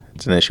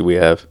It's an issue we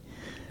have,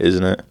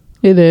 isn't it?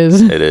 It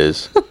is. It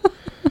is.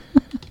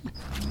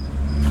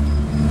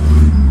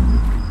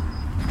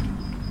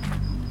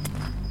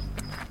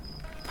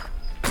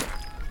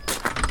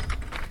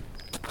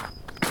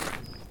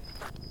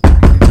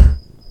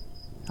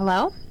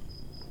 Hello?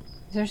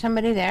 Is there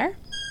somebody there?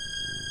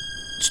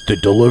 It's the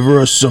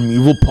Deliver Us Some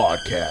Evil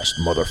podcast,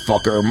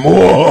 motherfucker.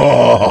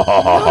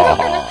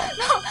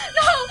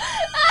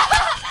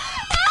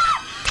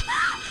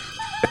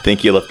 I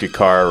think you left your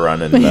car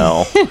running,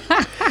 Mel.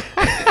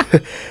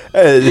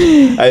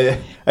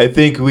 I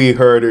think we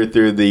heard her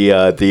through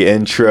the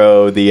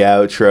intro, the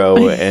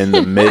outro, and the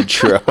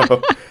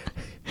midtro.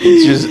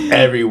 It's just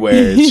everywhere.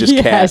 It's just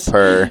cat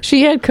purr.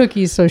 She had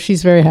cookies, so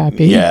she's very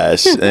happy.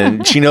 Yes,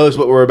 and she knows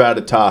what we're about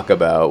to talk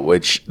about,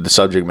 which the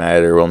subject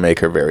matter will make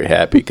her very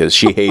happy because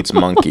she hates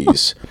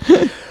monkeys.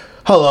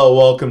 Hello,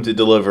 welcome to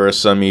Deliver Us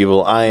Some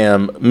Evil. I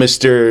am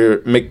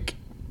Mr.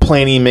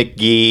 Complaining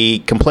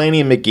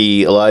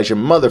McGee, Elijah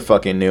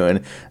motherfucking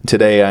Newton.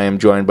 Today I am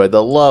joined by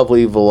the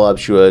lovely,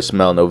 voluptuous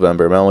Mel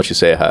November. Mel, why don't you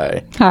say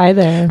hi? Hi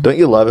there. Don't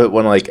you love it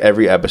when, like,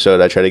 every episode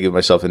I try to give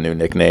myself a new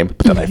nickname, but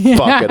then I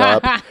fuck it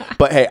up?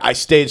 But hey, I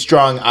stayed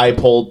strong, I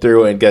pulled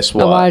through, and guess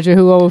what? Elijah,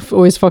 who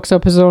always fucks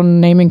up his own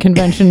naming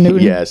convention,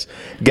 Newton. Yes.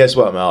 Guess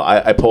what, Mel?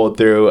 I pulled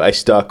through, I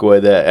stuck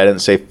with it, I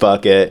didn't say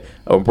fuck it.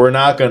 We're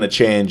not going to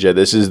change it.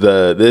 This is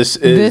the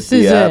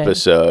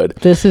episode.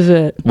 This is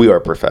it. We are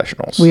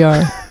professionals. We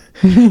are.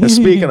 And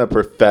speaking of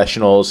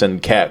professionals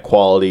and cat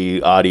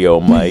quality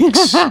audio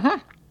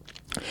mics,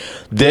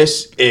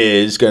 this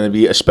is going to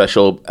be a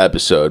special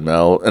episode,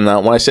 Mel. And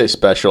when I say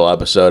special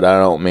episode, I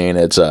don't mean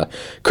it's a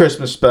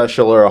Christmas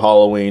special or a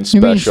Halloween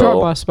special. You mean short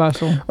bus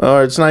special?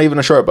 Or it's not even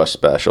a short bus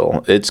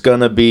special. It's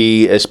going to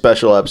be a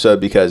special episode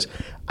because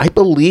I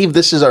believe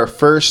this is our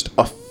first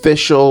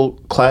official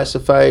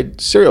classified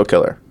serial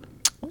killer.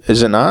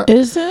 Is it not?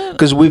 Is it?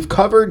 Because we've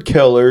covered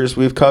killers,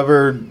 we've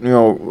covered,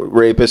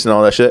 rapists and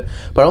all that shit,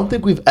 but I don't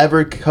think we've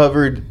ever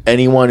covered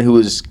anyone who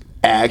is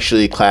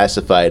actually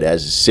classified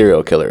as a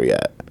serial killer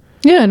yet.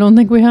 Yeah, I don't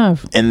think we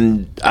have.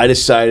 And I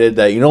decided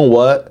that, you know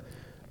what?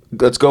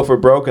 Let's go for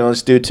broke and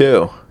let's do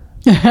two.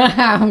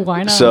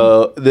 Why not?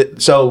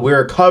 So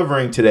we're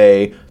covering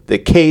today the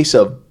case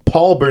of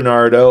Paul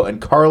Bernardo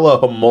and Karla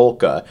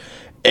Homolka,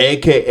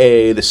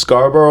 a.k.a. the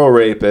Scarborough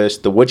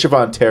Rapist, the Witch of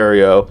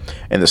Ontario,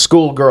 and the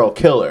Schoolgirl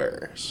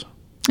Killers.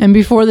 And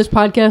before this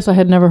podcast, I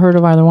had never heard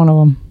of either one of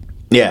them.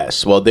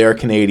 Yes, well, they're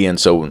Canadian,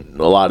 so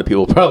a lot of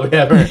people probably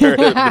haven't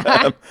heard of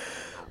them.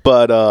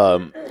 But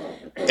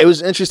it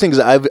was interesting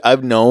because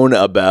I've known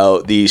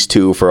about these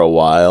two for a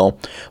while,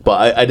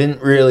 but I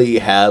didn't really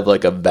have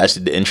like a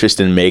vested interest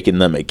in making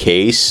them a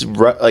case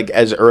like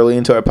as early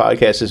into our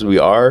podcast as we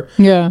are.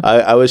 Yeah,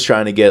 I was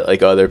trying to get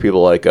like other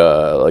people like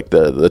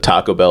the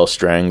Taco Bell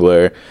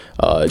Strangler,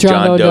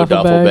 John Doe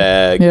Duffel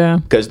Bag, yeah,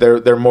 because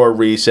they're more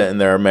recent and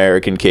they're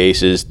American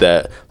cases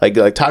that like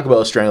Taco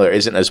Bell Strangler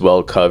isn't as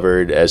well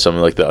covered as some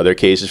of like the other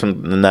cases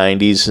from the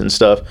 90s and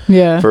stuff.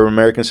 Yeah, for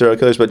American serial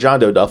killers, but John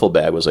Doe Duffel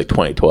Bag was like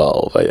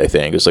 2012, I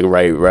think. It was like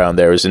right around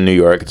there. It was in New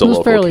York. It's a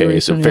local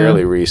case,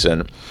 fairly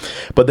recent.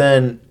 But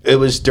then it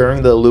was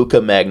during the Luca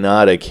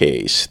Magnotta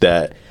case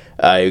that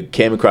I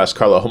came across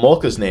Karla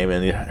Homolka's name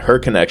and her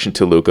connection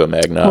to Luca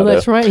Magnotta. Oh,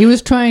 that's right. He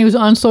was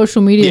on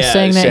social media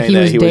saying that he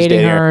was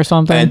dating her or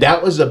something. And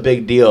that was a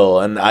big deal.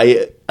 And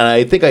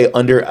I think I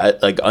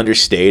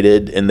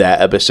understated in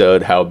that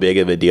episode how big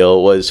of a deal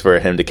it was for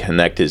him to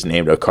connect his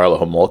name to Karla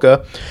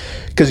Homolka.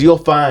 Because you'll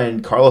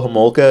find Karla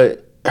Homolka,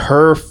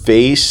 her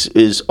face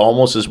is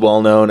almost as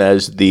well known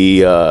as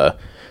the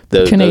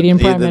Canadian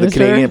Prime Minister.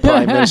 The Canadian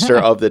Prime Minister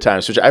of the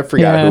times, which I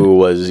forgot who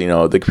was,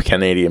 the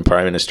Canadian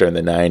Prime Minister in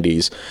the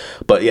 90s.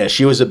 But yeah,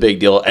 she was a big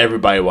deal.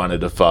 Everybody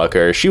wanted to fuck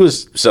her. She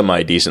was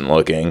semi-decent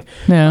looking.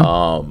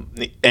 Yeah.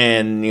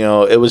 And,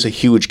 it was a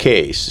huge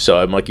case. So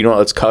I'm like,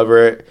 let's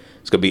cover it.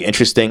 It's going to be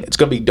interesting. It's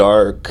going to be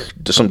dark,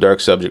 some dark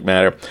subject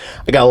matter.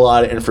 I got a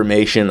lot of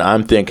information.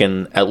 I'm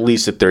thinking at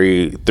least a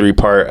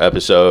three-part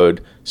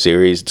episode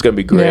series. It's going to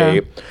be great.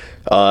 Yeah.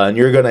 And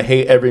you're going to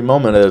hate every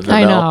moment of it.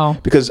 I know.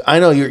 Because I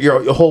know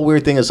your whole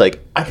weird thing is like,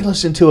 I can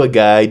listen to a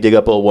guy dig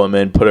up a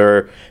woman, put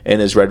her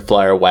in his red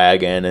flyer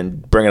wagon,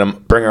 and bring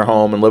her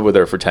home and live with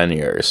her for 10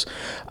 years.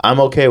 I'm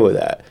okay with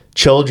that.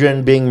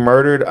 Children being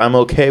murdered, I'm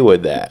okay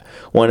with that.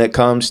 When it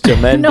comes to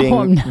men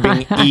being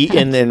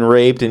eaten and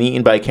raped and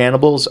eaten by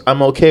cannibals,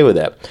 I'm okay with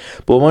that.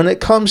 But when it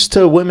comes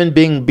to women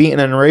being beaten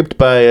and raped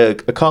by a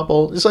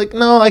couple, it's like,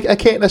 no, I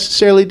can't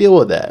necessarily deal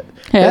with that.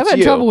 Hey, I've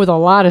had trouble with a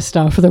lot of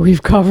stuff that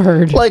we've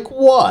covered. Like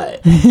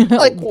what?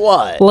 Like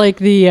what? Like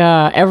the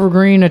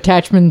evergreen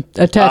attachment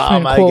quote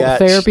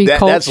therapy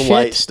cult that's shit.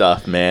 Light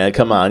stuff, man.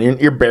 Come on,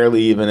 you're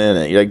barely even in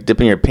it. You're like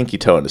dipping your pinky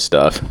toe into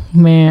stuff.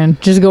 Man,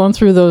 just going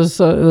through those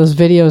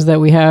videos that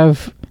we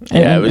have.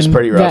 It was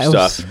pretty rough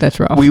stuff. That's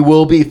rough. We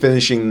will be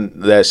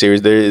finishing that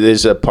series.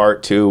 There's a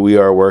part 2. We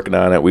are working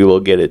on it. We will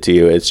get it to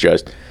you. It's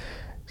just,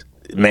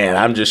 man,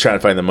 I'm just trying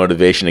to find the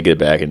motivation to get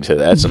back into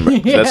that.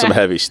 That's some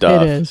heavy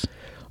stuff. It is.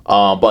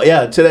 But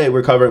yeah, today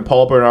we're covering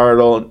Paul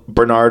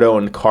Bernardo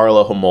and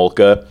Karla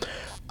Homolka.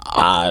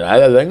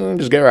 I think we can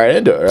just get right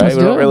into it, right? Let's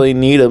We do don't it. really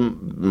need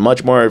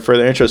much more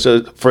further intro.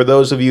 So for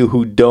those of you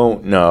who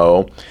don't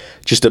know,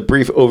 just a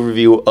brief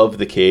overview of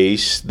the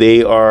case.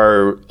 They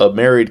are a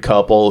married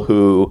couple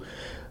who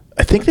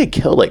I think they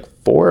killed like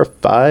 4 or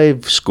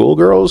 5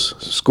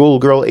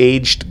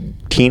 schoolgirl-aged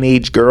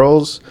teenage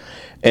girls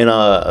in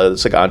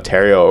it's like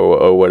Ontario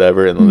or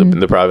whatever in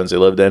the province they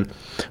lived in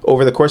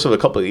over the course of a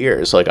couple of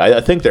years. Like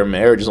I think their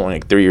marriage is only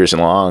like 3 years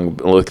long,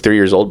 like 3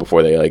 years old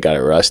before they like got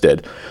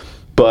arrested.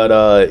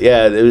 But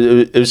yeah,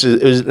 it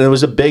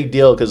was a big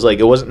deal because like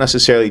it wasn't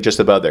necessarily just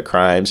about their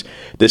crimes.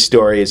 This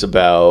story is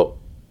about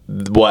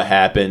what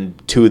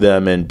happened to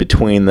them and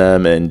between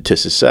them and to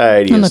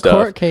society and the stuff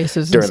court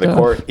cases during and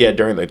stuff.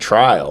 during the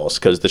trials,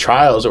 because the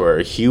trials were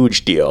a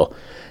huge deal,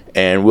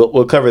 and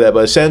we'll cover that.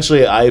 But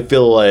essentially, I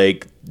feel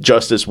like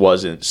justice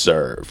wasn't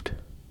served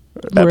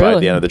by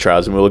the end of the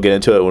trials, and we'll get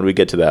into it when we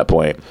get to that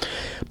point.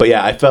 But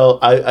yeah,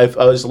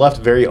 I was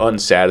left very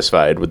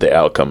unsatisfied with the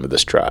outcome of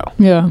this trial.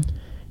 Yeah.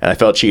 And I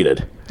felt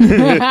cheated.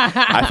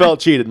 I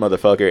felt cheated,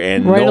 motherfucker.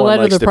 And Write no a one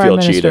letter likes to to the feel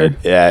Prime Minister. cheated.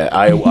 Yeah,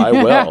 I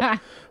will.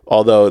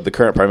 Although the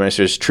current Prime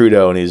Minister is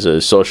Trudeau and he's a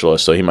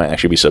socialist, so he might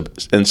actually be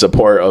in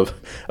support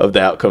of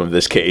the outcome of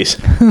this case.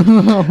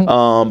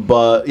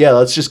 But yeah,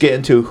 let's just get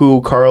into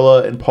who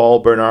Karla and Paul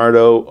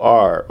Bernardo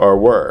are or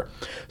were.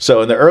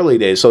 So in the early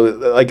days, so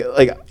like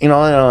I don't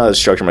know how to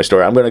structure my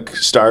story. I'm going to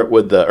start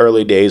with the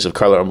early days of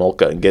Karla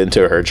Homolka and get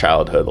into her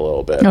childhood a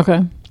little bit.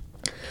 Okay.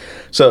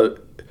 So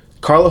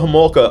Karla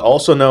Homolka,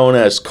 also known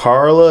as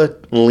Karla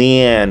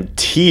Leanne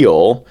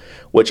Teal,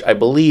 which I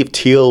believe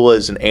Teal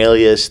was an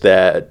alias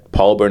that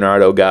Paul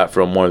Bernardo got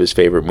from one of his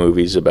favorite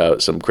movies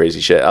about some crazy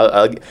shit.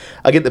 I'll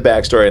get the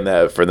backstory on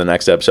that for the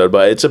next episode,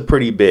 but it's a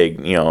pretty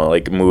big,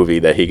 like movie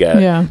that he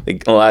got. Yeah. The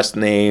last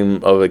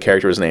name of a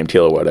character was named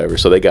Teal or whatever,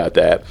 so they got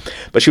that.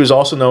 But she was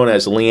also known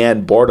as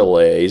Leanne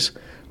Bordelais.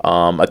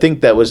 I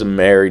think that was a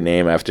married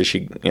name after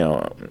she,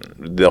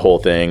 the whole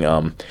thing.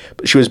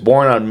 But she was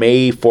born on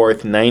May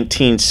 4th,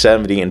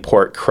 1970 in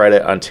Port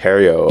Credit,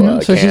 Ontario,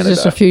 So Canada. she's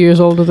just a few years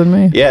older than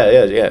me.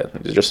 Yeah.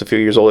 Just a few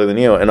years older than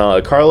you. And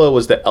Karla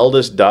was the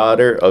eldest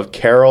daughter of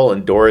Carol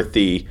and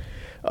Dorothy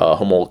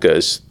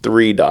Homolka's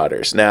 3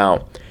 daughters.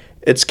 Now,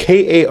 it's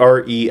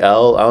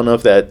Karel. I don't know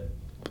if that...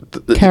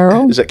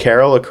 Carol? Is it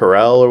Carol or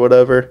Carell or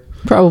whatever?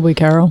 Probably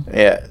Carol.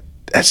 Yeah.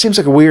 That seems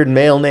like a weird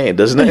male name,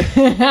 doesn't it?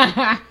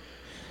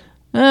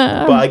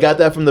 But I got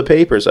that from the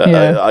papers.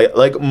 I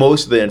like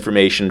most of the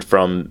information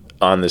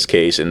on this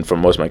case and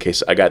from most of my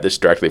cases, I got this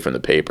directly from the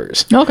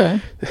papers.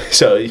 Okay.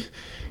 So,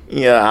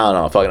 yeah, I don't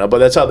know, fucking know, but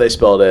that's how they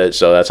spelled it.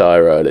 So that's how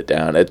I wrote it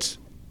down. It's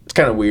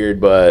kind of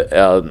weird, but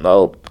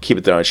I'll keep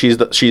it there. She's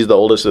the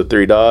oldest of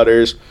 3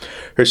 daughters.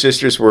 Her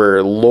sisters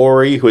were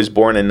Lori, who was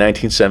born in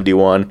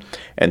 1971,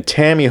 and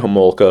Tammy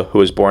Homolka, who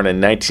was born in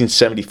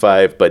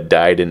 1975 but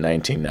died in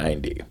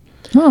 1990.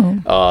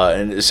 Oh.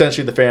 And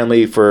essentially the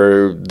family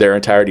for their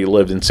entirety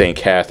lived in St.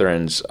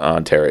 Catharines,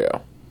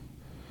 Ontario.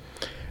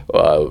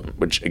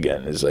 Which,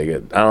 again, is like I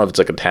don't know if it's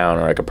like a town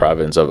or like a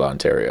province of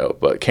Ontario,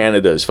 but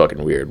Canada is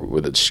fucking weird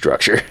with its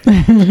structure.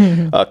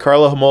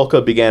 Karla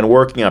Homolka began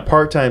working a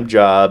part-time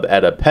job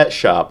at a pet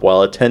shop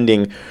while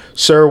attending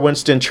Sir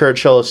Winston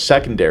Churchill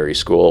Secondary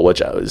School,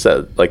 which is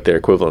that like their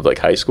equivalent of like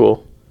high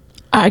school?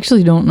 I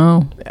actually don't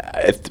know.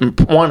 I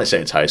want to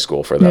say it's high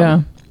school for them.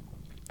 Yeah.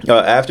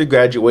 After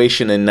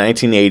graduation in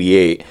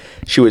 1988,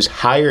 she was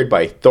hired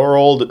by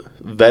Thorold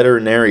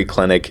Veterinary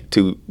Clinic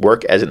to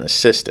work as an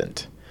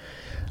assistant.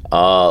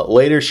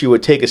 Later, she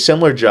would take a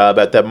similar job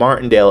at the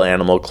Martindale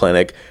Animal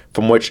Clinic,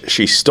 from which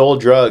she stole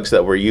drugs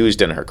that were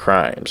used in her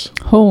crimes.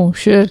 Oh,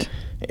 shit.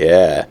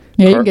 Yeah.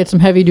 Yeah, you can get some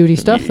heavy-duty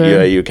stuff there.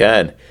 Yeah, you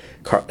can.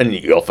 And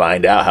you'll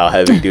find out how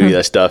heavy-duty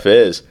that stuff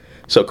is.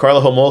 So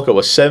Karla Homolka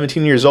was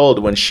 17 years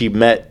old when she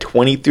met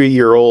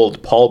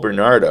 23-year-old Paul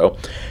Bernardo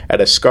at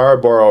a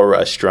Scarborough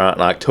restaurant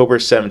on October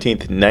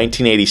 17th,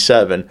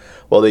 1987,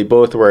 while they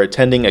both were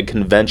attending a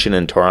convention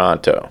in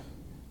Toronto.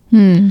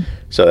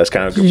 So that's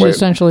kind of... She's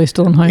essentially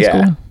still in high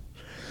school.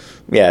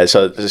 Yeah,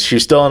 so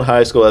she's still in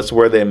high school. That's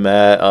where they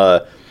met.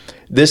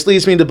 This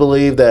leads me to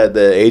believe that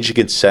the age of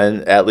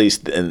consent, at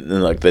least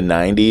in like the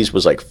 90s,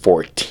 was like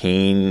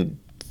 14,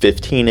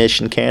 15-ish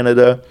in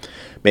Canada.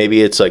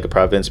 Maybe it's like a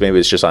province, maybe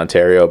it's just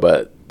Ontario,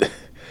 but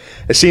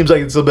it seems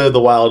like it's a bit of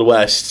the Wild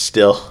West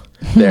still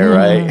there,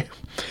 right?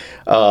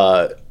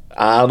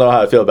 I don't know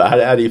how I feel about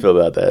it. How do you feel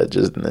about that?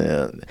 Just,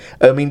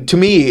 I mean, to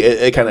me,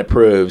 it kind of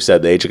proves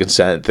that the age of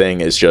consent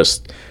thing is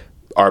just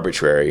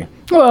arbitrary.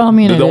 Well, I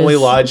mean, the only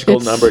logical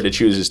number to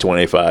choose is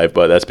 25,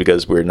 but that's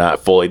because we're not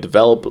fully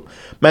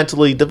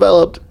mentally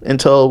developed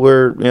until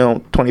we're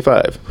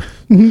 25.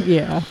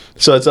 Yeah.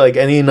 So it's like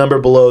any number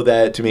below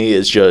that to me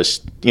is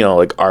just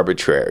like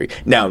arbitrary.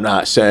 Now, I'm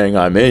not saying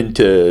I'm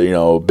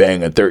into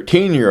banging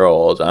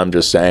 13-year-olds. I'm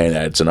just saying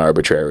that it's an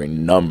arbitrary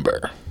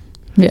number.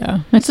 Yeah,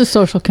 it's a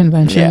social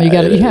convention.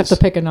 Yeah, you have to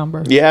pick a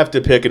number. You have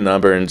to pick a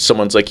number, and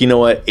someone's like, you know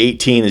what,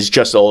 18 is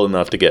just old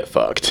enough to get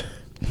fucked.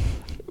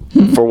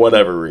 For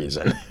whatever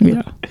reason.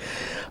 Yeah.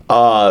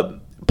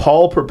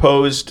 Paul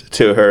proposed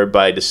to her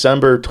by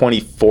December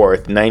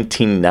 24th,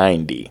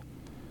 1990.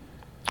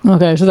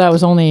 Okay, so that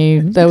was a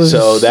few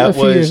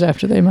was years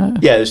after they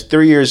met. Yeah, it was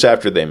 3 years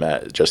after they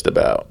met, just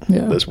about.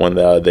 Yeah. That's when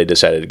they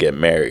decided to get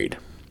married.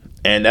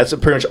 And that's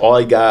pretty much all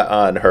I got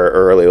on her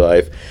early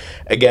life.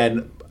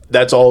 Again,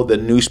 that's all the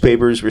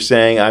newspapers were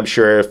saying. I'm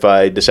sure if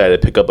I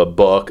decided to pick up a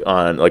book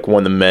on, like,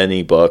 one of the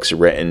many books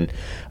written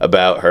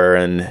about her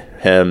and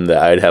him, that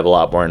I'd have a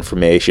lot more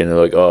information.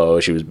 Like, oh,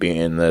 she was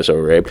being this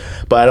or raped.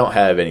 But I don't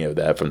have any of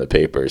that from the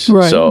papers.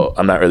 Right. So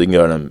I'm not really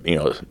going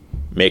to,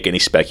 make any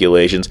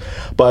speculations.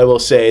 But I will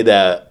say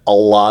that a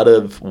lot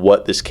of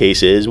what this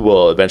case is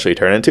will eventually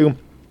turn into,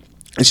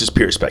 it's just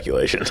pure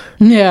speculation.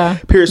 Yeah.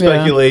 Pure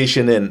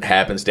speculation and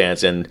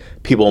happenstance and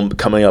people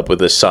coming up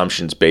with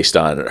assumptions based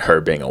on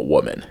her being a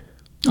woman.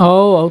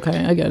 Oh,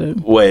 okay. I get it.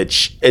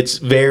 Which, it's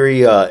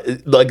very,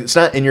 it's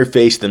not in your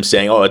face them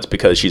saying, oh, it's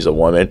because she's a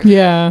woman.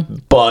 Yeah.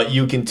 But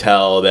you can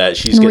tell that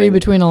she's read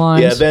between the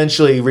lines. Yeah,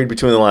 eventually read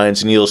between the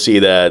lines and you'll see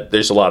that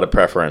there's a lot of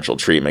preferential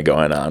treatment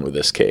going on with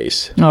this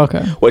case.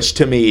 Okay. Which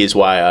to me is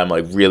why I'm,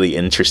 like, really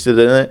interested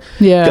in it.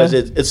 Yeah. Because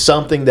it's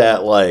something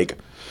that, like,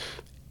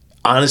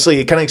 honestly,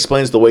 it kind of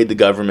explains the way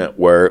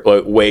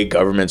way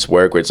governments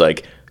work, where it's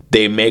like,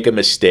 they make a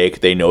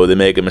mistake, they know they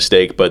make a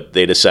mistake, but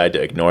they decide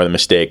to ignore the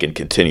mistake and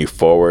continue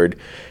forward,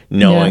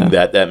 knowing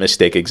that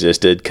mistake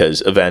existed,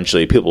 because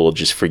eventually people will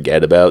just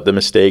forget about the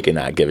mistake and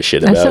not give a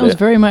shit about it. That sounds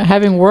very much,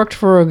 having worked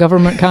for a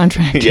government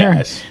contractor,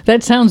 yes.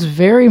 That sounds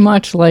very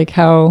much like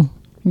how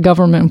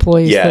government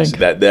employees think.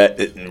 Yes,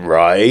 that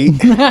right?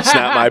 It's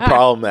not my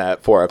problem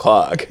at 4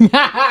 o'clock.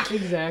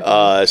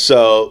 Exactly.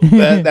 So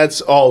that's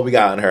all we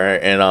got on her.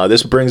 And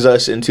this brings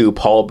us into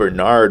Paul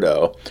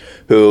Bernardo,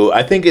 who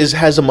I think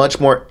has a much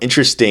more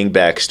interesting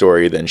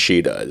backstory than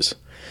she does.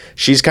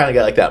 She's kind of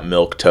got like that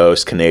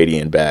milquetoast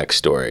Canadian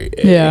backstory.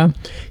 Yeah.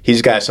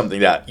 He's got something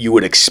that you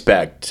would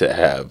expect to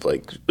have,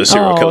 like a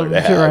serial killer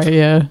to have. Right,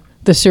 yeah.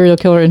 The serial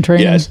killer in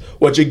training. Yes,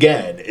 which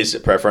again is a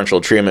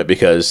preferential treatment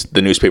because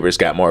the newspapers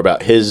got more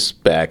about his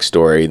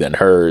backstory than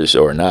hers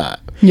or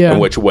not. Yeah.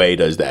 And which way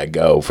does that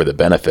go for the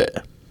benefit?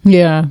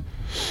 Yeah.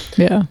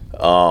 Yeah.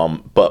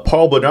 But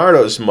Paul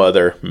Bernardo's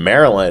mother,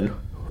 Marilyn,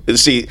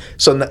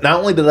 so not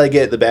only did I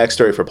get the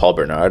backstory for Paul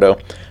Bernardo,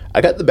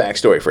 I got the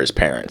backstory for his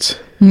parents.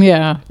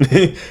 Yeah.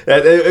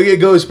 It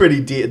goes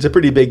pretty deep. It's a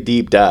pretty big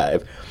deep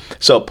dive.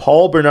 So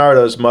Paul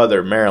Bernardo's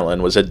mother,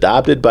 Marilyn, was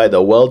adopted by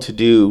the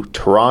well-to-do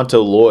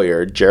Toronto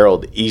lawyer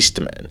Gerald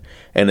Eastman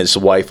and his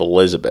wife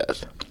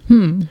Elizabeth.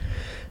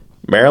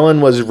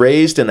 Marilyn was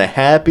raised in a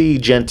happy,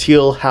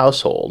 genteel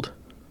household.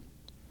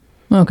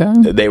 Okay.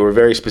 They were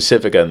very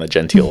specific on the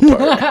genteel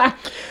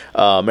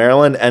part.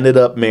 Marilyn ended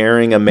up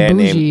marrying a man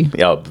named...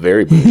 Yeah,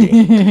 very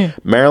bougie.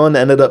 Marilyn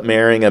ended up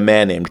marrying a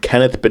man named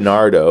Kenneth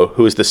Bernardo,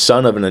 who was the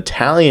son of an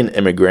Italian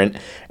immigrant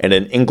and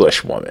an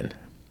English woman.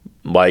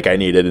 Like, I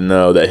needed to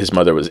know that his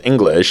mother was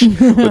English.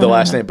 With the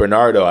last name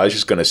Bernardo, I was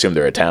just going to assume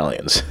they're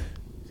Italians.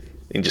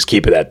 And just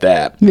keep it at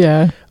that.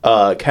 Yeah.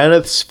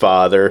 Kenneth's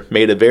father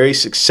made a very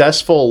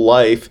successful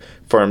life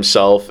for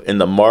himself in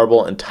the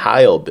marble and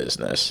tile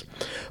business,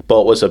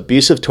 but was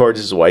abusive towards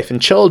his wife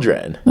and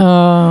children.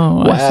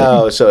 Oh,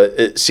 wow. So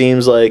it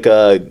seems like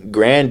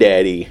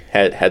Granddaddy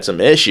had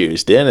some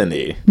issues, didn't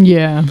he?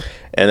 Yeah.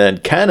 And then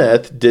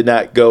Kenneth did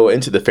not go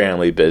into the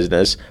family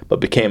business,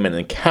 but became an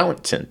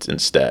accountant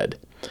instead.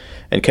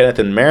 And Kenneth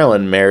and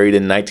Marilyn married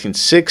in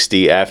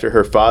 1960 after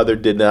her father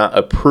did not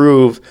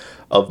approve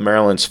of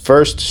Marilyn's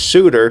first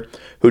suitor,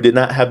 who did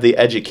not have the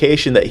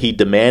education that he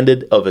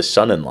demanded of his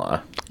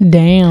son-in-law.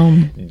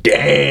 Damn,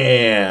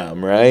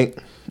 right?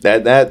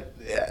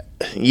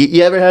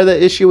 You ever had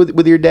that issue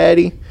with your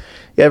daddy?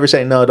 You ever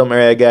say, no, don't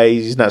marry that guy,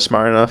 he's not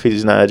smart enough,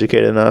 he's not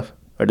educated enough?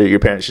 Or did your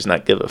parents just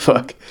not give a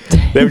fuck?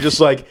 They were just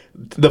like,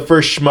 the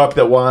first schmuck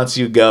that wants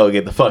you, go,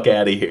 get the fuck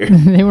out of here.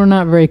 They were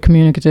not very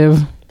communicative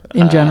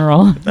in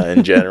general.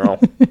 In general?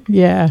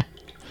 Yeah.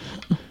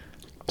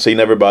 So you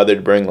never bothered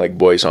to bring, like,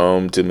 boys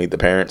home to meet the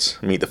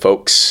parents, meet the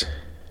folks?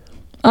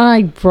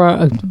 I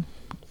brought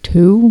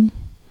 2.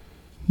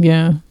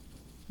 Yeah.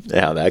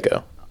 How'd that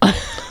go?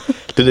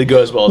 Did it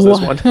go as well as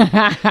this one?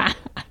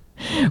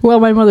 Well,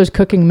 my mother's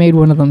cooking made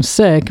one of them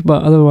sick,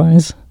 but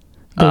otherwise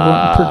they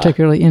weren't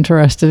particularly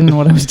interested in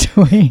what I was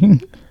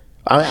doing.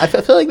 I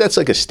feel like that's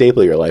like a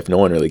staple of your life. No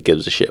one really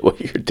gives a shit what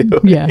you're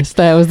doing. Yes,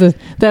 that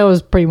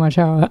was pretty much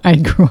how I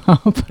grew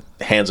up.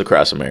 Hands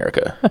across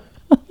America.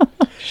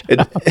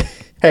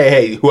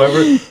 Hey,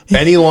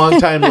 any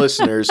longtime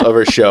listeners of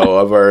our show,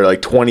 of our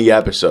like 20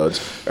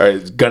 episodes, are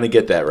gonna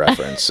get that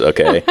reference,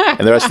 okay?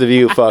 And the rest of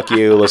you, fuck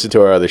you. Listen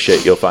to our other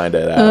shit, you'll find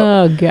it out.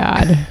 Oh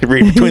God.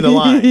 Read between the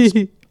lines.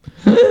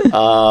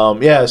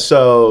 Yeah.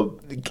 So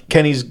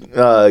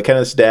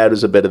Kenneth's dad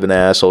was a bit of an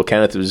asshole.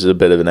 Kenneth was a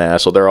bit of an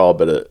asshole. They're all a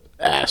bit of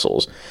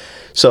assholes.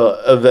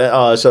 So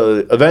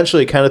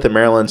eventually, Kenneth and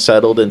Marilyn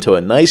settled into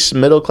a nice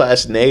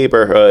middle-class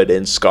neighborhood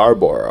in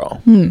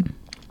Scarborough.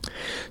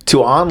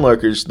 To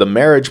onlookers, the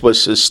marriage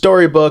was a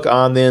storybook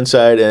on the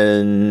inside,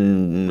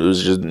 and it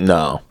was just,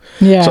 no.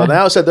 Yeah. So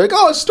now they're like,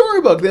 oh, it's a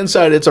storybook. The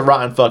inside, it's a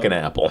rotten fucking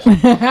apple.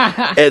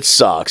 It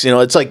sucks.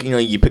 It's like,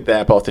 you pick the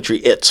apple off the tree.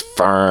 It's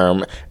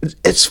firm.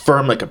 It's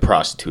firm like a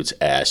prostitute's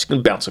ass. You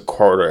can bounce a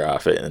quarter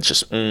off it, and it's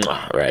just,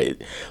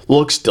 right.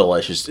 Looks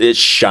delicious. It's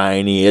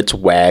shiny. It's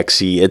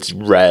waxy. It's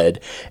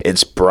red.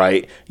 It's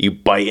bright. You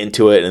bite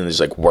into it, and there's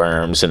like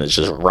worms, and it's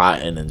just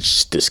rotten, and it's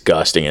just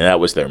disgusting. And that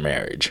was their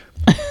marriage.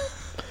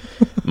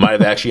 Might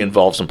have actually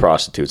involved some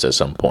prostitutes at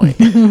some point.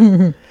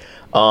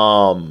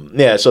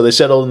 So they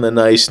settled in a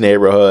nice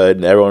neighborhood,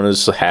 and everyone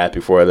was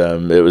happy for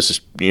them. It was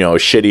just,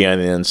 shitty on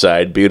the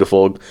inside,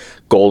 beautiful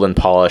golden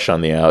polish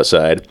on the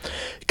outside.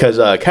 Because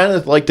kind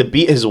of like to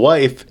beat his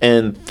wife,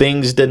 and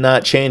things did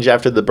not change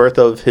after the birth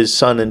of his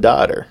son and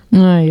daughter.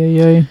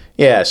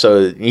 Yeah,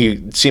 so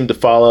he seemed to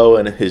follow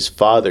in his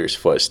father's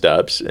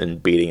footsteps in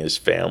beating his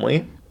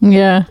family.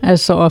 Yeah,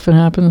 as so often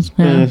happens.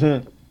 Yeah.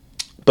 Mm-hmm.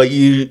 But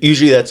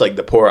usually that's like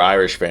the poor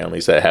Irish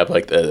families that have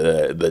like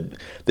the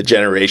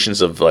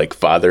generations of like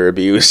father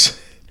abuse.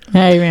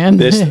 Hey man,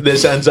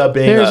 this ends up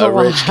being a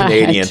rich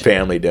Canadian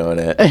family doing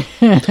it.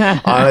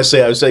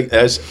 Honestly, I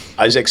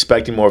was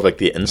expecting more of like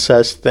the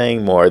incest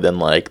thing more than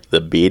like the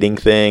beating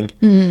thing.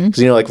 Because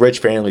like rich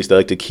families, they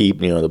like to keep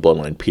the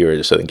bloodline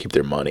pure so they can keep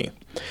their money.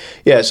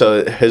 Yeah,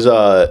 so his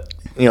so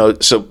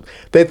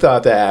they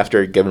thought that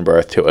after giving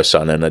birth to a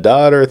son and a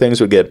daughter,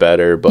 things would get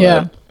better,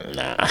 but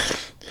nah.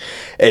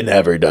 It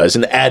never does.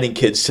 And adding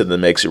kids to the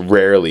mix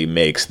rarely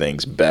makes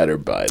things better,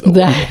 by the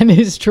way. That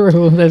is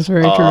true. That's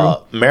very true.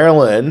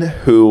 Marilyn,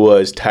 who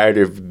was tired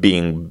of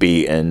being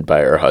beaten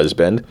by her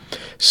husband,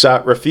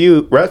 sought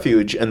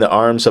refuge in the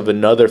arms of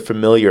another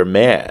familiar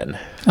man.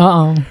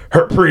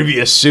 Her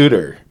previous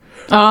suitor.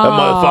 That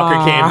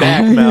motherfucker came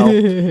back,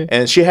 Mel.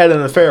 And she had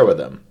an affair with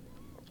him.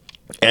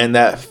 And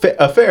that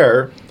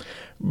affair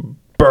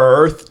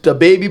birthed a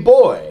baby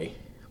boy.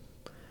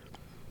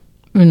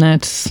 And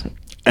that's...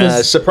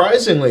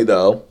 surprisingly,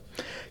 though,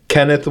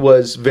 Kenneth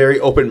was very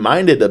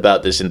open-minded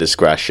about this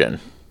indiscretion.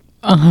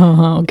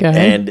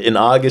 Okay. And in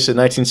August of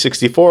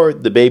 1964,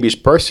 the baby's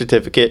birth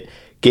certificate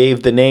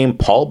gave the name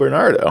Paul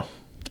Bernardo.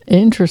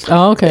 Interesting.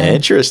 Okay.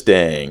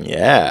 Interesting,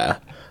 yeah.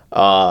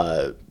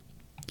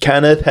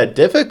 Kenneth had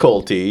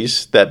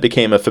difficulties that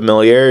became a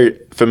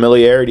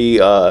familiarity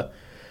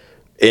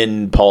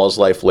in Paul's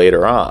life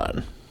later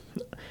on.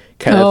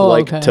 Kenneth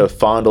liked to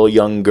fondle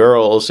young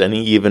girls, and he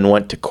even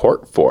went to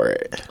court for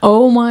it.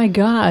 Oh my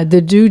God.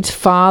 The dude's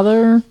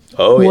father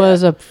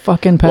was a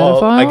fucking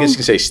pedophile? Well, I guess you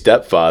could say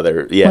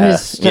stepfather. Yeah.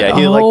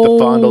 He liked to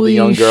fondle the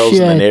young girls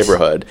in the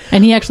neighborhood.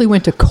 And he actually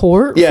went to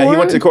court for it? Yeah, he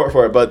went to court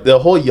for it. But the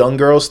whole young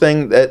girls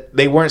thing, that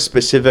they weren't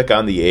specific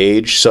on the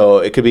age, so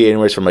it could be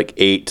anywhere from like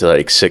 8 to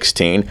like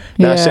 16.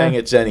 Not saying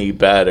it's any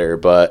better,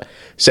 but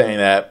saying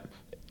that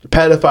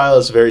pedophile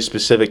is very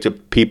specific to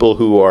people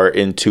who are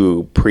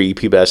into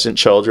prepubescent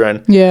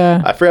children.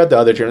 Yeah. I forgot the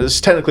other term. This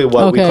is technically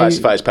what we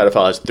classify as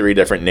pedophile has 3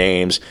 different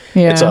names.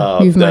 Yeah, it's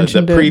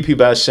the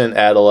prepubescent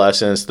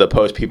adolescents, the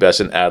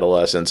postpubescent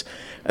adolescents,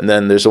 and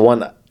then there's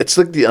one, it's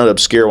like the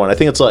obscure one. I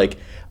think it's like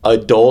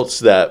adults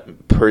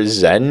that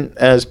present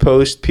as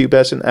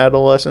postpubescent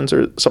adolescents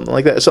or something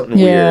like that. It's something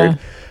weird.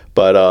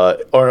 But,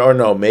 or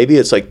no, maybe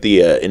it's like the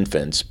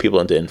infants,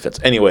 people into infants.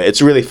 Anyway,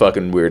 it's really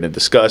fucking weird and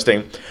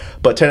disgusting.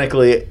 But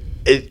technically,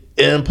 it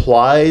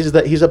implies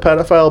that he's a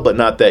pedophile, but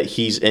not that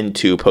he's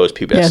into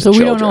post-pubescent children. Yeah, so we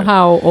don't know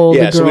how old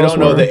the girls so we don't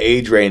know were. the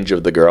age range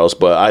of the girls,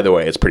 but either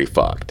way, it's pretty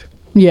fucked.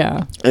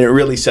 Yeah. And it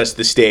really sets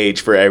the stage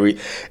for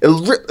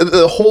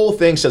the whole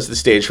thing sets the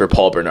stage for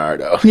Paul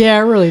Bernardo. Yeah,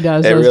 it really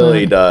does. It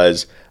really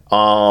does.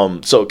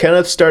 So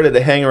Kenneth started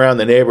to hang around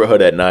the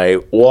neighborhood at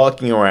night,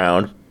 walking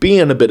around,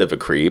 being a bit of a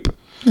creep.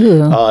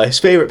 His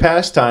favorite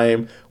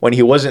pastime when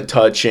he wasn't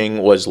touching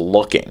was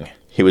looking.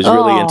 He was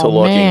really into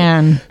looking.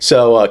 Man.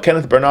 So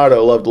Kenneth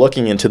Bernardo loved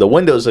looking into the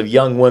windows of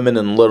young women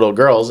and little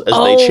girls as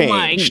they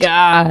changed. Oh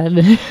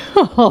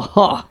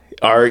my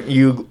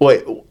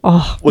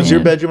God. Was your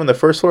bedroom on the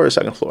first floor or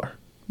second floor?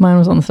 Mine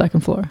was on the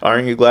second floor.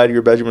 Aren't you glad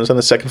your bedroom was on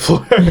the second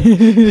floor?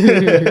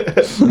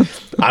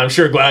 I'm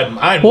sure glad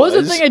mine was.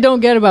 What's the thing I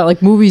don't get about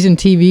like movies and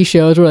TV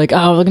shows where like,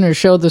 we're going to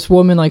show this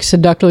woman like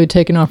seductively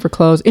taking off her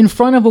clothes in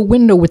front of a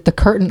window with the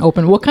curtain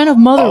open. What kind of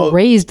mother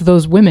raised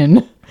those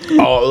women?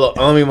 Look,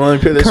 let me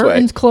put it this way.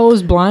 Curtains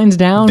closed, blinds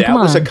down. That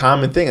was a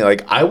common thing.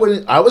 Like I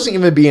wasn't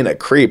even being a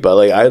creep, but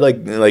like I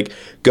like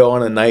go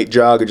on a night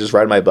jog or just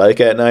ride my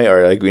bike at night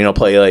or like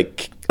play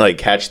like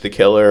Catch the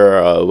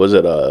Killer or was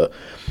it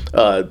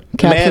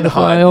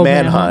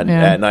manhunt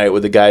at night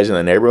with the guys in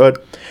the neighborhood.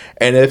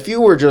 And if you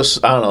were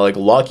just, I don't know, like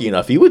lucky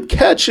enough, you would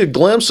catch a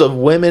glimpse of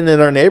women in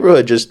our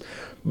neighborhood just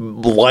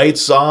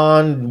lights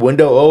on,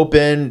 window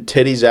open,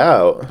 titties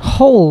out.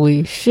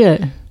 Holy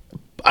shit.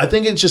 I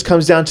think it just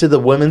comes down to the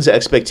women's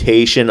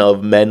expectation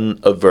of men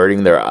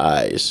averting their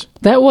eyes.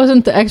 That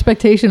wasn't the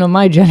expectation of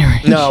my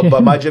generation. No,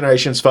 but my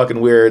generation's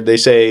fucking weird. They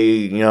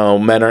say,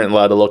 men aren't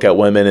allowed to look at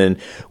women and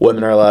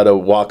women are allowed to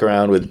walk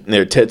around with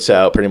their tits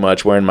out pretty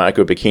much wearing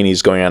micro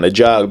bikinis going on a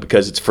jog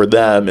because it's for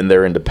them and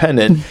they're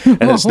independent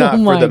and it's not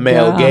for the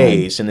male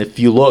gaze. And if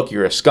you look,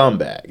 you're a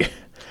scumbag.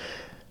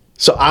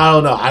 So I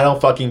don't know. I don't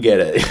fucking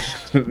get it.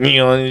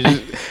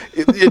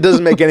 It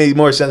doesn't make any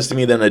more sense to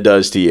me than it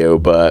does to you.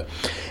 But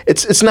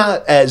it's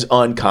not as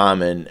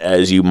uncommon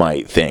as you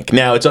might think.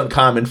 Now, it's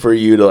uncommon for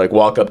you to like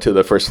walk up to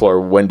the first floor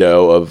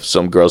window of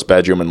some girl's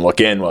bedroom and look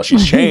in while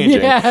she's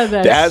changing.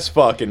 That's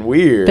fucking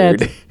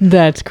weird.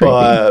 That's creepy.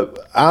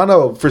 But I don't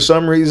know. For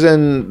some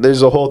reason,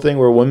 there's a whole thing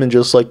where women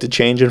just like to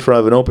change in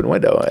front of an open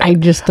window. I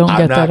just don't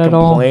get that at all. I'm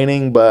not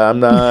complaining, but I'm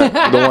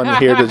not the one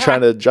here to try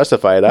to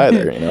justify it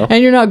either.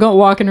 And you're not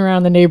walking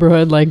around the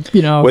neyborhood like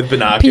with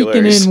binoculars,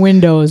 peeking in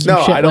windows. No,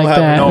 and shit I don't like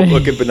have that. a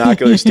notebook and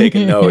binoculars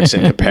taking notes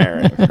and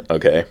comparing.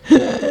 Okay.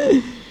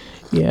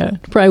 Yeah,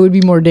 probably would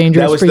be more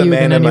dangerous. That was for the you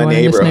man than in my anyone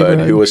in this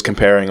neighborhood who was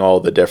comparing all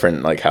the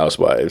different like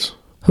housewives.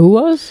 Who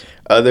was?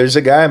 There's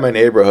a guy in my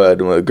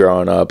neighborhood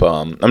growing up.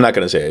 I'm not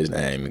gonna say his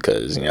name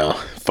because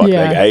fuck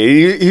that guy.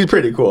 He's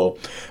pretty cool.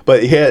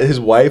 But his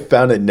wife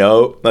found a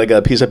note, like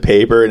a piece of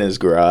paper in his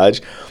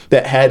garage,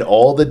 that had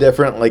all the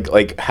different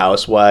like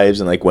housewives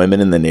and like women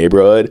in the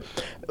neighborhood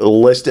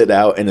listed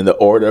out and in the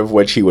order of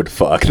which he would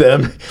fuck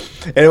them.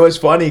 And it was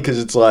funny because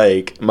it's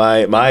like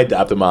my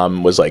adopted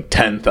mom was like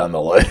 10th on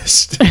the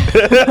list. And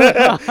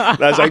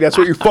I was like, that's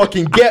what you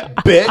fucking get,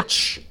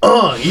 bitch.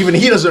 Even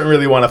he doesn't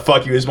really want to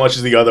fuck you as much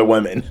as the other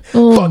women.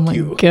 Fuck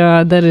you.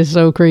 God, that is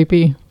so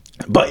creepy.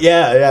 But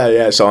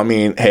yeah. So I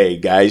mean, hey,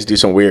 guys do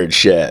some weird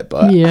shit,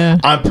 but yeah.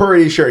 I'm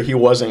pretty sure he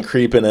wasn't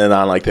creeping in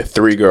on like the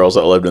 3 girls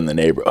that lived in the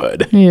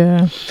neighborhood.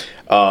 Yeah.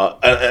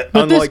 But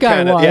this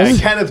guy was. Yeah,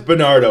 Kenneth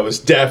Bernardo was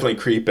definitely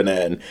creeping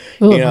in.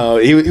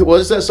 Ugh. He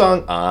was that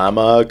song, I'm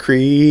a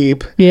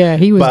creep. Yeah,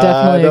 he was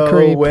definitely a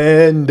creep.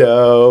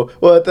 Window.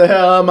 What the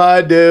hell am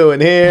I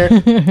doing here?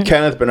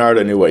 Kenneth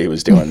Bernardo knew what he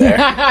was doing there.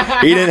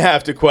 He didn't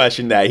have to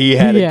question that. He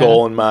had a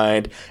goal in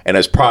mind, and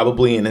it's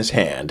probably in his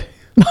hand.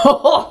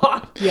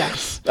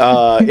 Yes.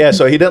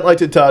 So he didn't like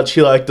to touch.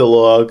 He liked to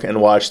look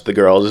and watch the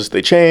girls as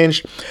they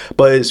changed.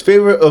 But his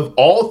favorite of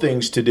all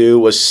things to do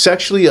was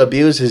sexually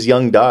abuse his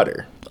young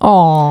daughter.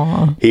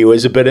 Aww. He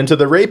was a bit into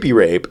the rapey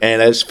rape.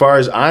 And as far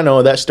as I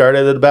know, that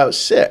started at about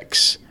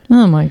 6.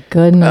 Oh, my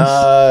goodness.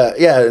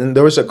 And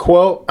there was a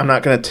quote. I'm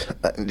not going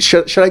to...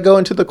 Should I go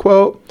into the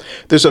quote?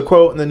 There's a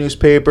quote in the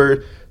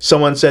newspaper.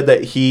 Someone said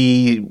that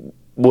he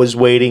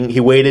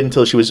waited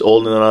until she was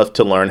old enough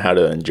to learn how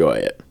to enjoy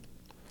it.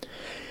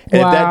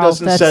 And wow, if that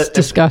doesn't that's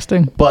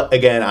disgusting. But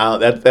again,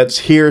 that's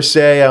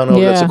hearsay. I don't know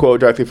if that's a quote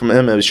directly from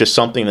him. It was just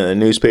something in the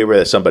newspaper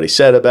that somebody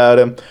said about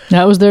him.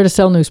 That was there to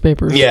sell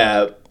newspapers.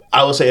 Yeah.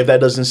 I will say if that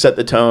doesn't set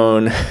the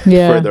tone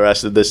for the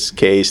rest of this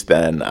case,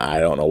 then I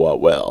don't know what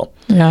will.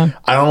 Yeah.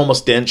 I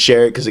almost didn't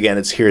share it because, again,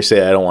 it's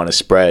hearsay. I don't want to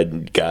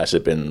spread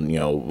gossip and,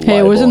 Hey,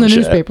 it was in the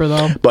newspaper,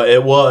 though. But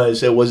it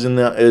was in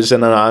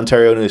an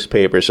Ontario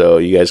newspaper, so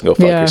you guys can go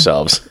fuck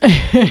yourselves.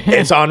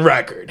 It's on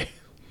record.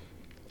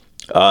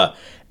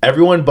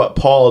 Everyone but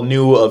Paul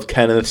knew of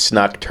Kenneth's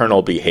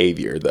nocturnal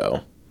behavior, though.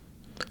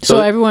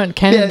 So everyone,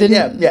 Kenneth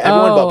didn't? Yeah,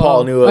 everyone but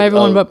Paul knew.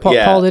 Everyone but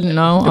Paul didn't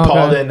know? Okay.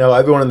 Paul didn't know.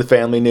 Everyone in the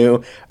family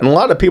knew. And a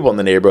lot of people in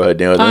the neighborhood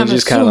knew. I'm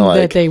just kind of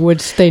like...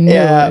 that they knew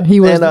it. He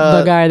was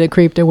the guy that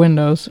creeped at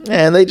windows.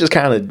 And they just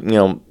kind of,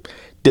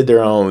 did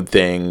their own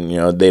thing.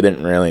 They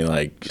didn't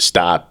really,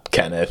 stop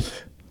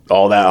Kenneth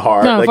all that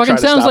hard. No, fucking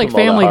sounds like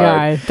Family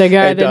Guy. The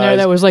guy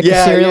that was like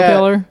the serial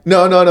killer.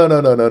 No.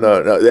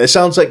 It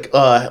sounds like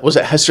was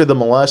it Hester the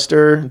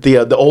molester,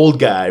 the old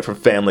guy from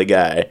Family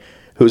Guy,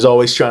 who's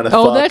always trying to.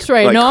 Oh, that's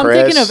right. No, Chris.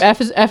 I'm thinking of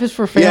F is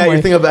for Family. Yeah, you're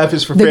thinking of F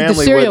is for Family. The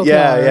serial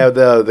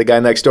killer. The guy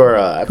next door.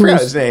 I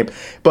forgot his name,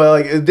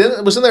 but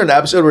wasn't there an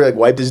episode where he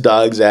wiped his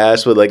dog's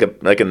ass with like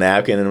a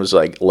napkin and was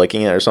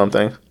licking it or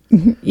something?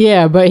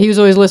 Yeah, but he was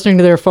always listening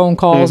to their phone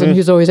calls, and he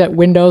was always at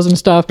windows and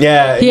stuff.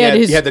 Yeah, he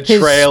had the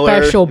trailer,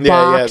 his special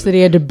box that he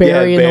had to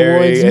bury in the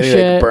woods and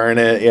shit. Burn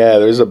it. Yeah,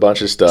 there's a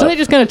bunch of stuff. So they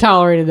just kind of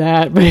tolerated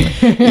that.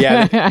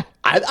 Yeah,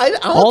 I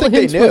don't all think the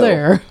hints they knew. were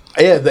there.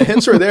 Yeah, the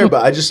hints were there,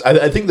 but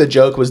I think the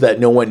joke was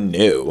that no one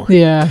knew.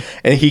 Yeah,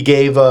 and he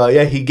gave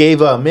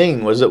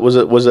Ming Win-Win.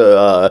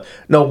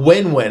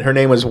 Her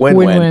name was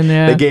Win-Win.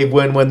 Yeah. They gave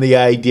Win-Win the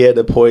idea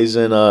to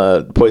poison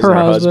her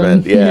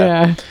husband.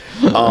 Yeah.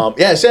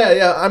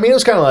 I mean, it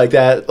was kind of like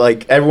that.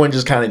 Like everyone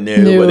just kind of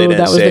knew, but they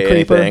didn't say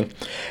anything.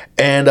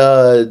 And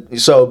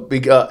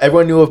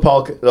everyone knew of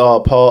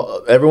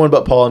Paul. Everyone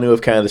but Paul knew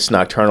of kind of this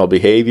nocturnal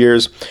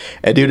behaviors.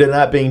 And due to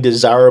not being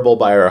desirable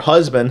by her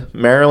husband,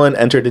 Marilyn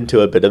entered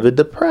into a bit of a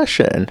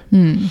depression.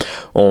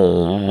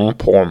 Oh,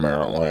 poor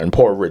Marilyn,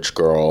 poor rich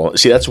girl.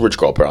 See, that's rich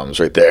girl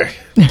problems right there.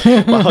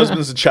 My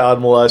husband's a child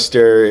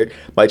molester.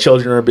 My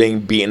children are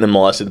being beaten and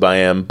molested by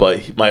him,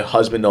 but my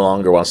husband no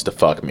longer wants to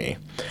fuck me.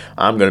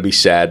 I'm gonna be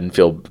sad and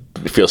feel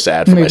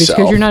sad for Maybe myself.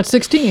 Maybe because you're not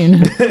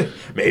 16.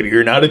 Maybe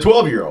you're not a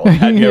 12-year-old.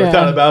 Have you ever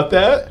thought about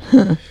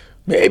that?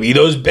 Maybe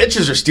those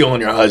bitches are stealing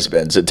your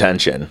husband's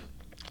attention.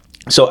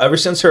 So ever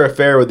since her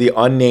affair with the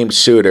unnamed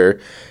suitor,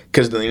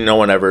 because no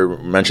one ever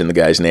mentioned the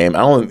guy's name, I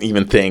don't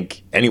even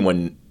think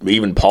anyone,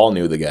 even Paul,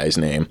 knew the guy's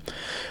name.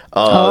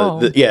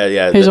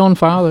 His own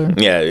father.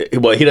 Yeah,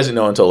 well, he doesn't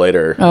know until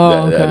later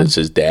that it's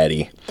his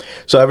daddy.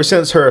 So ever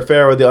since her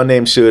affair with the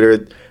unnamed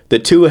suitor, The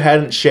two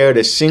hadn't shared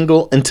a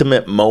single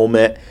intimate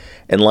moment,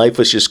 and life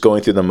was just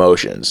going through the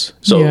motions.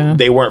 So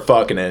they weren't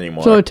fucking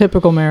anymore. So a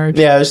typical marriage.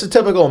 Yeah, it's a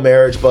typical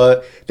marriage,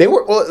 but they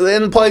were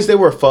in the place they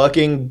were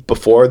fucking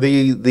before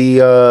the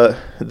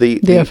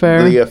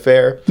affair. The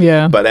affair.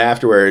 Yeah. But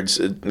afterwards,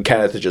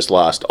 Kenneth just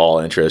lost all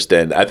interest,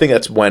 and I think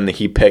that's when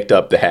he picked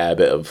up the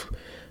habit of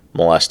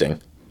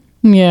molesting.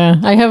 Yeah,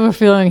 I have a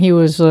feeling he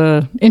was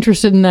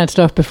interested in that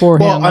stuff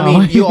beforehand. Well, I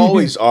mean, you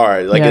always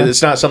are. Like,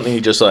 it's not something you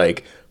just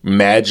like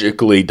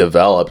magically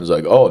develop. It's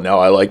like, oh, now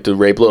I like to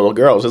rape little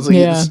girls. It's like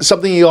it's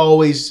something you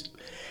always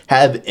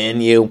have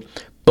in you,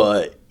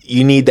 but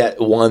you need that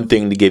one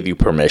thing to give you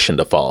permission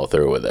to follow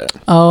through with it.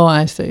 Oh,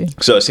 I see.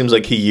 So it seems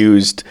like he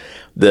used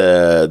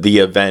the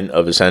event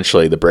of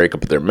essentially the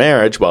breakup of their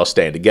marriage while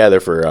staying together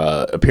for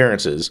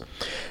appearances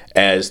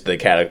as the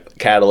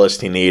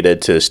catalyst he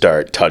needed to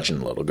start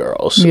touching little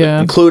girls,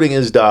 including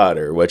his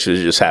daughter, which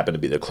just happened to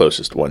be the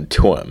closest one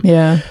to him.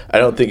 Yeah. I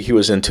don't think he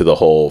was into the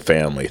whole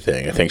family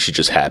thing. I think she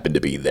just happened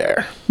to be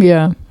there.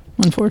 Yeah,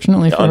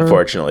 unfortunately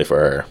for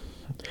her.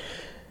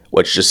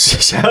 Which just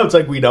sounds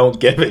like we don't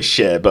give a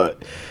shit,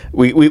 but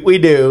we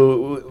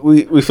do.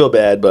 We feel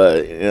bad, but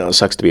it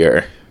sucks to be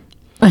her.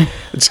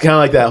 It's kind of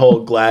like that whole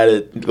glad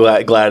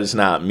it's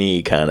not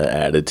me kind of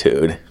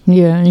attitude.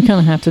 Yeah, you kind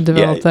of have to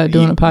develop that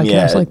doing a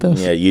podcast like this.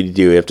 Yeah, you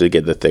do have to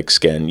get the thick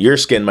skin. Your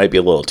skin might be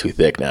a little too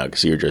thick now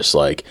because you're just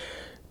like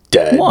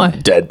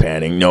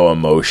deadpanning, no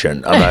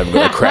emotion. I'm not even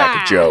going to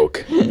crack a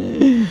joke.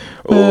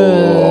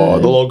 Oh,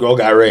 the little girl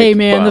got raped. Hey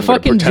man, the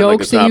fucking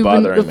jokes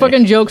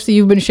that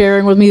you've been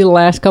sharing with me the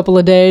last couple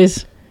of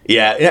days.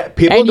 Yeah,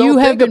 people and don't you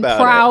have think been about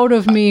proud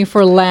of me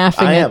for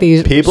laughing at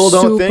these people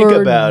don't think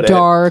about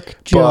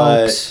dark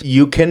jokes. But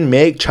you can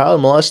make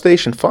child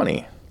molestation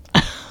funny.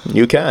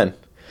 You can.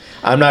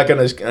 I'm not going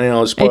to,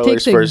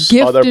 spoilers for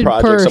other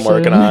projects I'm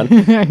working on.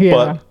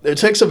 But it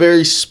takes a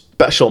very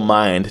special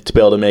mind to be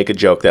able to make a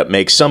joke that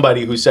makes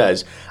somebody who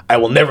says, I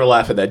will never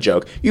laugh at that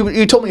joke.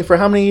 You told me for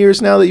how many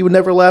years now that you would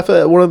never laugh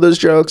at one of those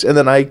jokes, and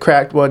then I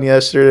cracked one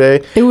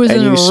yesterday. It was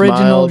an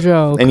original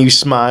joke. And you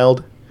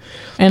smiled.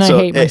 And I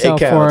hate myself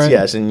for it.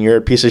 Yes, and you're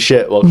a piece of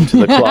shit. Welcome to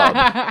the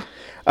club.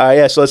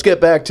 So let's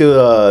get back to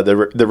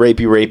the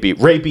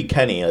rapey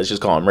Kenny. Let's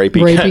just call him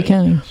Rapey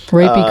Kenny.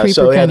 Rapey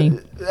Creeper Kenny.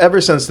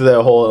 Ever since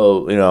the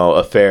whole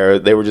affair,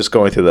 they were just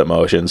going through the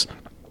motions.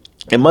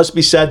 It must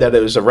be said that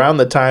it was around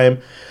the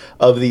time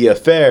of the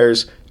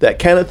affairs that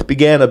Kenneth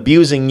began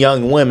abusing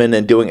young women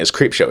and doing his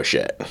creep show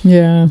shit.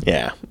 Yeah.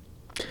 Yeah.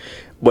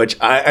 Which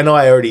I know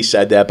I already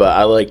said that, but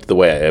I liked the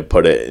way I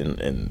put it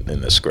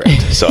in the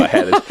script. So I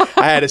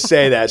had to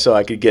say that so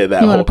I could get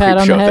that whole creep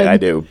show thing. I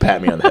do.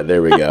 Pat me on the head.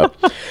 There we go.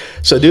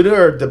 So due to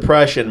her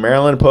depression,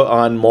 Marilyn put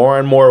on more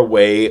and more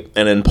weight,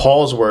 and in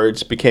Paul's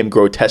words, became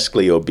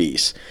grotesquely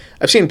obese.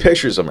 I've seen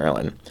pictures of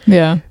Marilyn.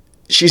 Yeah.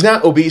 She's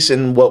not obese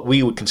in what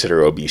we would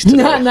consider obese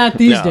today. Not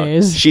these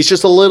days. She's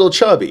just a little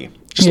chubby.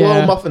 Just a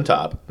little muffin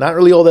top. Not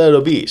really all that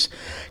obese.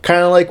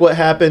 Kind of like what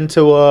happened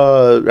to,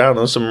 I don't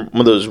know, some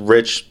of those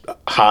rich,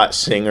 hot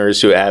singers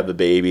who have a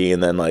baby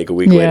and then like a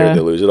week later they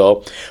lose it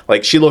all.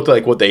 Like she looked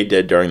like what they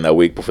did during that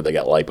week before they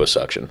got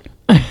liposuction.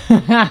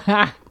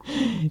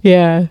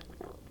 Yeah.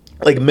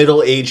 Like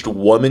middle-aged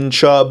woman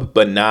chub,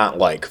 but not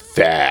like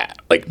fat.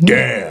 Like,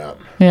 damn.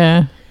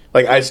 Yeah.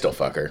 Like, I'd still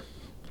fuck her.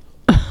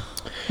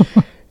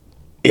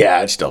 Yeah,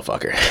 I'd still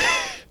fuck her.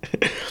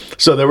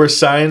 So there were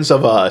signs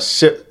of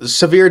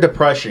severe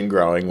depression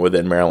growing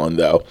within Marilyn,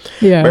 though.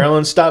 Yeah.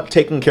 Marilyn stopped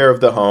taking care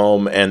of the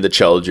home and the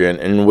children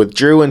and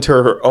withdrew into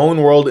her own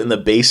world in the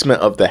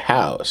basement of the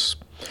house,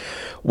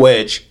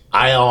 which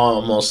I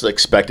almost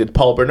expected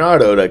Paul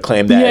Bernardo to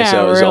claim that as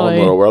his own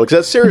little world,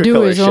 because that's serial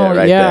killer shit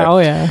right there. Oh,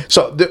 yeah.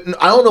 So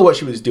I don't know what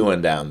she was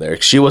doing down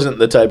there. She wasn't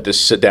the type to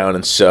sit down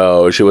and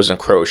sew. She wasn't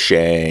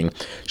crocheting.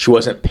 She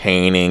wasn't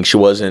painting. She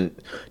wasn't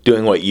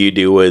doing what you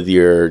do with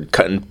your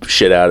cutting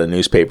shit out of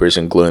newspapers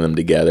and gluing them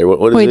together.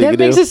 What Wait, that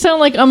makes it sound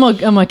like I'm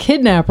a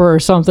kidnapper or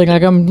something.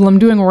 Like I'm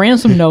doing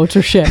ransom notes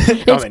or shit.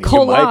 It's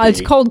collage. It's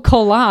called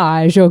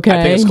collage. Okay.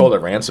 I think it's called a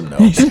ransom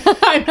note.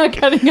 I'm not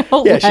cutting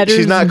out letters.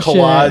 She's not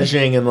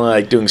collaging and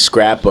like doing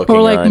scrapbooking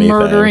or like anything.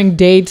 Murdering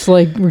dates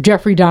like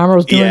Jeffrey Dahmer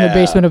was doing in the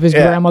basement of his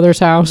grandmother's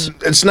house.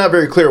 It's not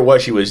very clear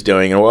what she was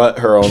doing and what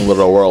her own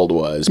little world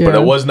was, but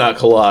it was not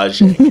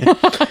collaging.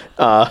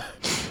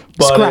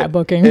 But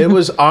scrapbooking. It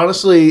was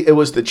honestly, it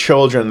was the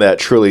children that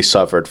truly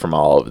suffered from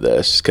all of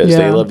this because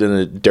they lived in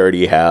a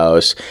dirty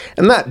house,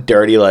 and not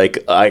dirty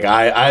like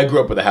I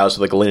grew up with a house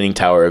with like a leaning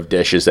tower of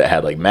dishes that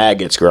had like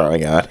maggots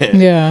growing on it.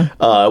 Yeah,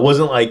 it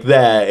wasn't like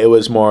that. It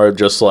was more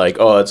just like,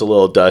 oh, it's a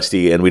little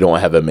dusty and we don't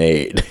have a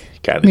maid.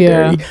 Kind of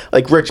dirty,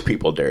 like rich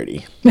people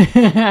dirty.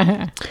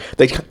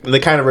 The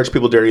kind of rich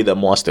people dirty that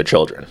molest their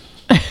children.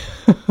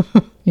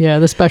 Yeah,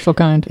 the special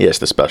kind. Yes,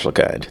 the special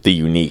kind, the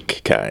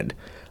unique kind.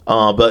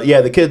 But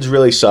yeah, the kids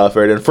really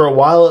suffered, and for a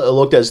while it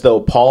looked as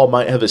though Paul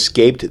might have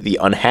escaped the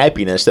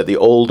unhappiness that the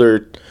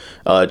older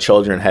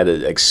children had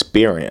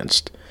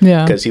experienced.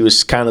 Yeah, because he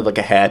was kind of like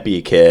a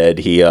happy kid.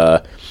 He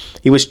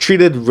he was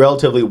treated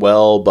relatively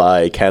well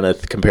by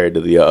Kenneth compared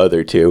to the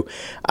other two.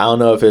 I don't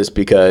know if it's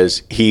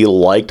because he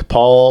liked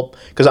Paul,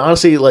 because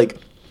honestly, like,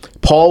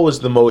 Paul was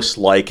the most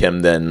like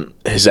him than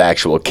his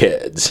actual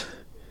kids.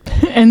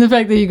 And the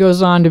fact that he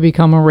goes on to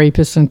become a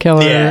rapist and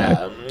killer.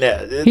 Yeah.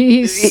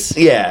 He's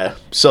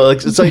So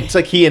like, it's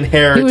like he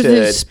inherited. He was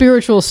his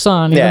spiritual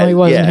son, even though he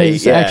wasn't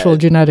his actual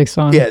genetic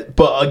son. Yeah,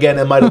 but again,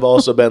 it might have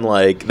also been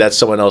like, that's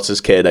someone else's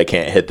kid. I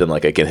can't hit them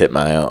like I can hit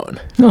my own.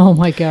 Oh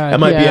my god! It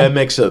might be a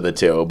mix of the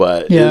two,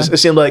 but it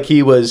seemed like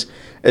he was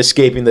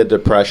escaping the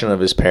depression of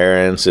his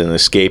parents and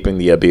escaping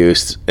the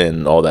abuse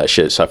and all that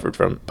shit suffered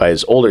from by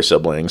his older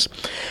siblings.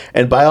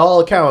 And by all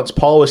accounts,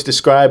 Paul was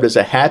described as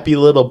a happy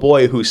little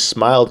boy who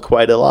smiled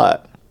quite a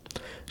lot,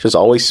 just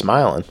always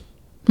smiling.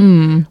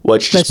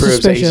 Which just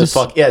proves that he's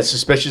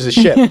suspicious as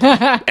shit.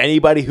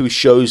 Anybody who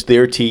shows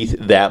their teeth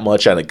that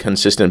much on a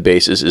consistent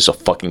basis is a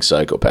fucking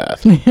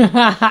psychopath.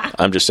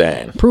 I'm just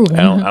saying. Proven.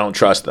 I don't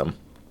trust them.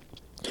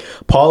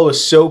 Paul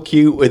was so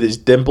cute with his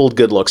dimpled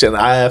good looks, and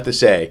I have to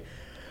say,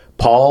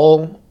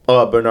 Paul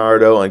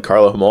Bernardo and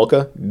Karla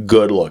Homolka,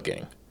 good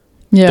looking.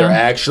 Yeah, they're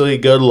actually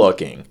good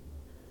looking.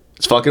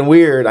 It's fucking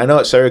weird. I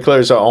know serial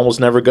killers are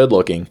almost never good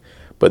looking,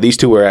 but these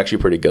two were actually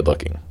pretty good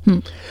looking.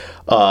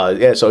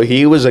 So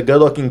he was a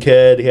good-looking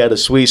kid. He had a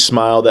sweet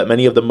smile that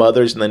many of the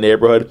mothers in the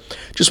neighborhood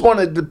just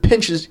wanted to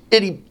pinch his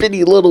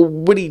itty-bitty little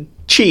witty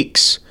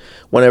cheeks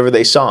whenever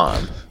they saw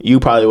him. You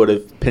probably would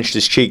have pinched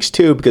his cheeks,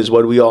 too, because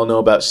what do we all know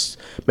about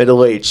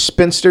middle-aged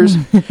spinsters?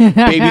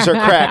 Babies are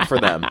crack for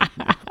them.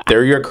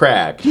 They're your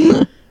crack.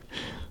 Do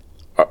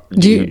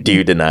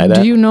you deny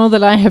that? Do you know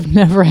that I have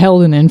never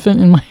held an infant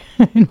in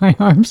my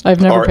arms?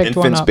 I've never picked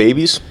one up. Are infants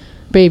babies?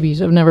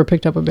 Babies. I've never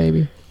picked up a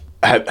baby.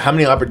 How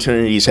many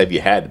opportunities have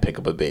you had to pick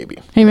up a baby?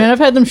 Hey, man, I've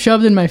had them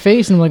shoved in my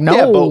face, and I'm like, no.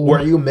 Yeah, but were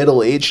you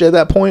middle-aged at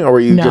that point, or were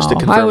you just a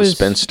confirmed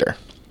spinster?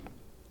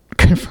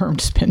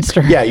 Confirmed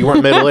spinster. Yeah, you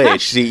weren't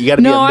middle-aged. See, you got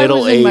to be a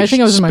middle-aged I think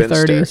I was in my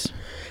spinster. 30s.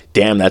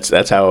 Damn,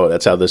 that's how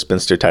the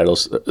spinster title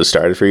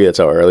started for you? That's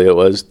how early it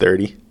was?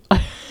 30?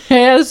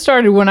 Yeah, it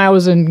started when I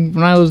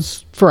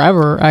was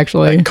forever,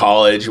 actually. Like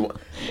college?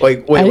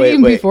 Wait.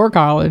 Even before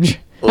college.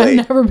 I've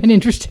never been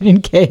interested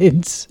in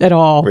kids at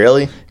all.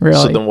 Really?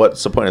 Really. So then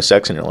what's the point of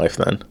sex in your life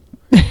then?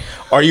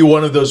 Are you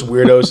one of those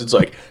weirdos that's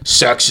like,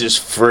 sex is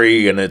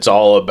free and it's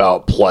all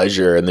about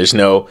pleasure and there's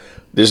no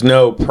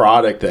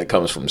product that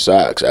comes from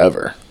sex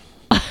ever?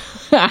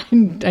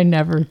 I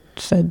never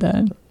said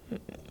that.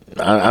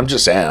 I'm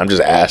just saying. I'm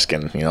just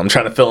asking. I'm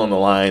trying to fill in the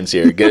lines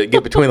here.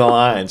 Get between the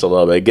lines a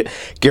little bit.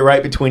 Get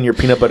right between your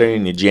peanut butter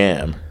and your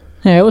jam.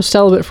 Yeah, I was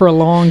celibate for a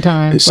long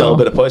time.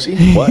 Celibate of pussy?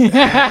 What?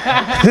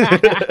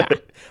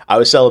 I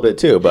was celibate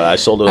too, but I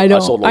sold a lot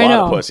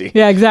of pussy.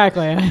 Yeah, C,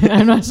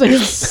 I'm not saying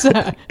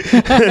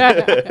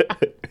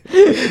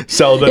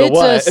celibate of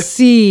what? It's a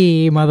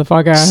C,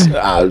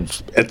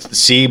 motherfucker.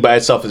 C by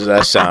itself is an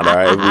S sound, all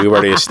right? We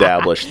already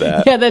established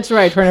that. Yeah, that's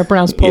right. Trying to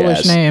pronounce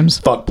Polish names.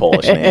 Fuck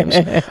Polish names.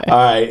 All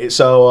right,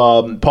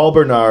 so Paul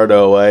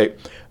Bernardo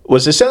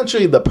was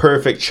essentially the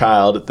perfect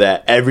child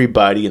that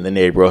everybody in the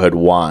neighborhood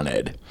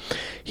wanted.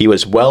 He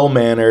was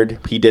well-mannered,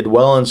 he did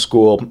well in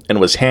school,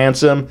 and was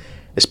handsome,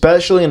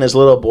 especially in his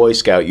little Boy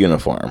Scout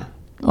uniform.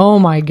 Oh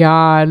my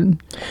God.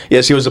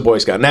 Yes, he was a Boy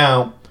Scout.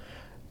 Now,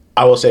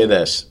 I will say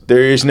this.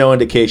 There is no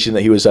indication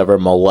that he was ever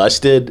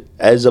molested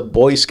as a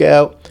Boy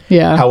Scout.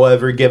 Yeah.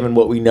 However, given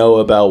what we know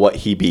about what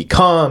he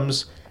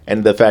becomes,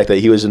 and the fact that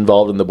he was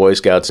involved in the Boy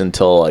Scouts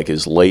until like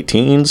his late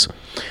teens,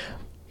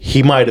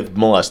 he might have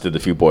molested a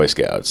few Boy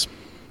Scouts.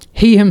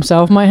 He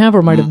himself might have,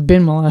 or might have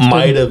been molested?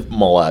 Might have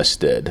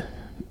molested.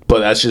 But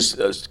that's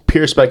just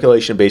pure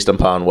speculation based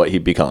upon what he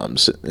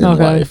becomes in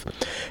life.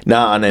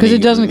 Not on any. Because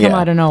it doesn't come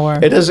out of nowhere.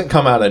 It doesn't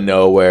come out of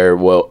nowhere.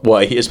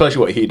 Especially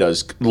what he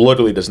does,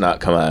 literally does not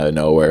come out of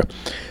nowhere.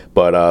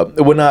 But I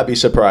would not be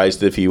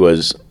surprised if he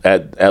was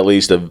at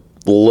least a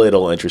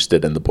little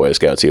interested in the Boy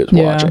Scouts he was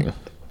watching.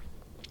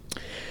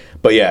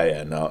 But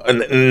no.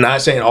 And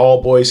not saying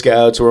all Boy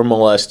Scouts were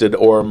molested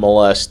or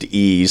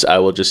molestees. I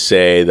will just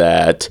say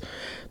that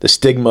the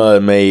stigma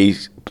may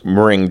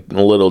ring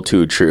a little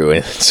too true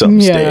in some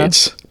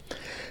states.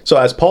 So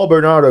as Paul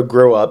Bernardo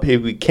grew up, he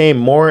became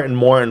more and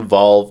more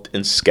involved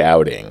in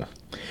scouting.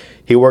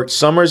 He worked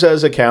summers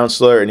as a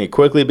counselor, and he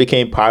quickly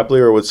became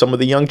popular with some of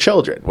the young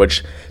children,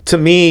 which, to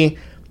me,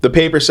 the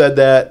paper said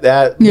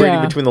that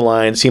reading between the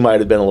lines, he might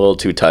have been a little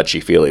too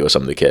touchy-feely with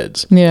some of the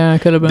kids. Yeah,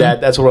 it could have been.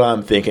 That's what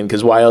I'm thinking,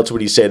 because why else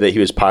would he say that he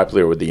was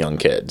popular with the young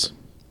kids?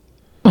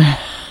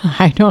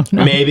 I don't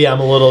know. Maybe I'm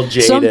a little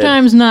jaded.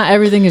 Sometimes not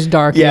everything is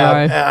dark.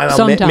 Yeah,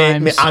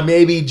 sometimes I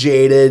may be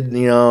jaded.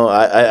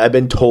 I've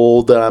been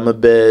told that I'm a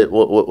bit.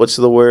 What's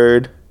the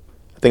word?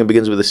 I think it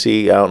begins with a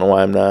C. I don't know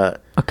why I'm not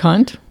a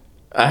cunt.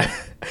 I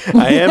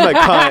am a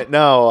cunt.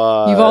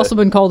 No. You've also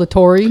been called a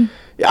Tory.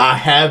 I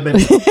have been.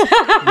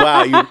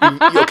 Wow.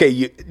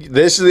 Okay.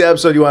 This is the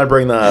episode you want to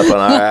bring that up on.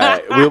 All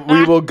right.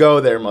 We will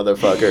go there,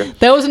 motherfucker.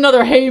 That was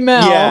another Hey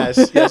Mel.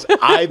 Yes.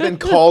 I've been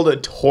called a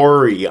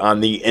Tory on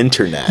the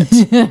internet.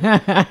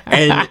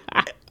 And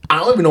I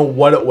don't even know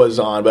what it was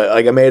on, but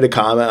like I made a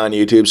comment on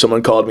YouTube.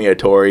 Someone called me a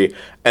Tory,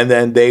 and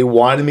then they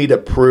wanted me to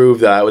prove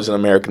that I was an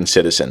American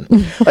citizen.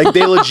 Like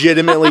they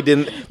legitimately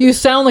didn't. You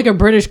sound like a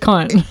British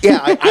cunt. Yeah,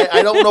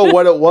 I don't know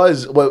what it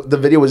was, what the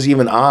video was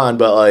even on,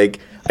 but like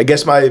I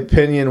guess my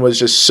opinion was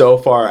just so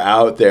far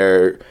out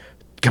there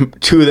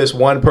to this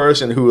one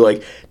person who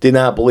like did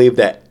not believe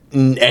that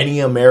any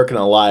American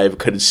alive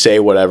could say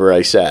whatever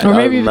I said. Or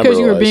maybe because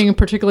you were being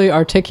particularly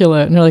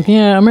articulate, and they're like,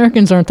 yeah,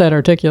 Americans aren't that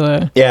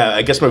articulate. Yeah,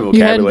 I guess my vocabulary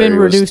you hadn't been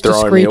reduced to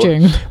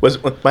screeching.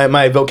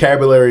 My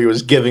vocabulary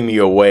was giving me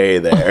away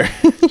there.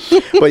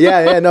 But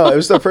no, it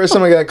was the first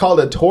time I got called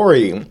a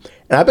Tory, and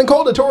I've been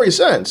called a Tory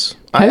since.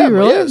 Have you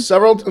really? Yeah,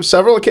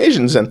 several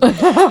occasions, and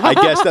I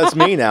guess that's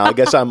me now. I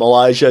guess I'm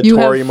Elijah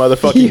Tory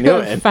motherfucking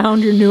Newton. Have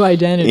found your new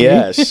identity.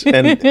 Yes,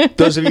 and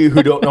those of you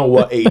who don't know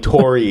what a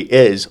Tory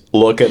is,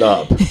 look it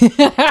up.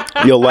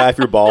 You'll laugh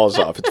your balls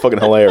off. It's fucking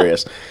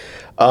hilarious.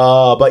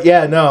 But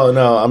yeah, no,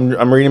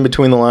 I'm reading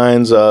between the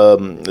lines. I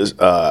don't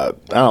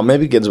know,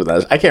 maybe it begins with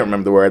that. I can't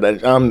remember the word.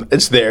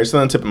 It's there. It's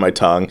on the tip of my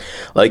tongue.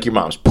 Like your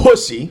mom's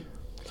pussy.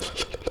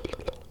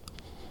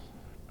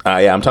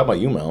 Yeah, I'm talking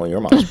about you, Mel.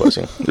 Your mom's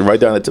pussy. Right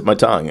there on the tip of my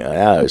tongue.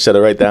 Yeah, I said it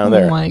right down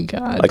there. Oh my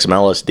god. Like some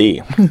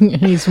LSD.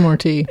 I need some more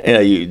tea. Yeah,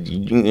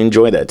 you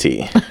enjoy that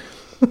tea.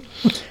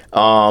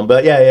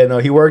 But no,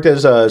 he worked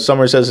as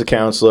Summers as a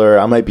counselor.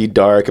 I might be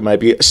dark. I might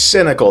be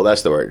cynical.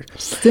 That's the word.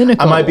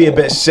 Cynical. I might be a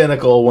bit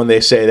cynical when they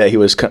say that he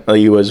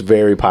was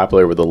very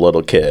popular with the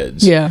little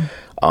kids. Yeah.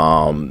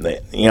 And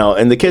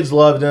the kids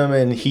loved him,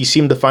 and he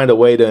seemed to find a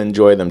way to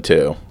enjoy them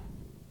too.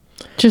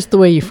 Just the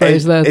way you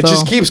phrase that. It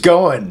just keeps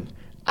going.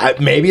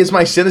 Maybe it's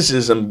my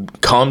cynicism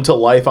come to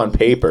life on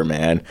paper,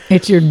 man.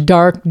 It's your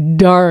dark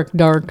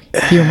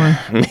humor.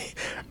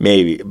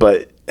 Maybe,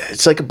 but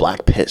it's like a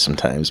black pit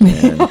sometimes,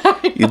 man.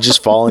 You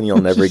just fall and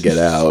you'll never get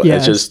out.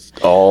 Yes. It's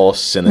just all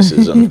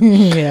cynicism.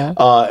 Yeah.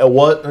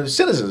 What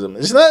cynicism?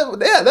 Isn't that?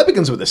 Yeah, that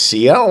begins with a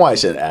C. I don't know why I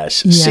said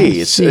S.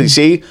 Yes, C.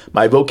 See,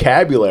 my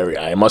vocabulary.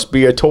 I must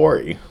be a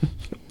Tory.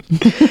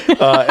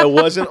 It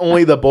wasn't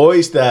only the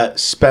boys that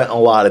spent a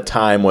lot of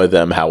time with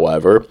him,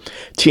 however.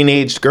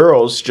 Teenage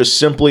girls just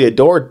simply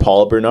adored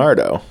Paul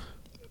Bernardo.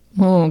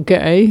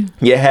 Okay.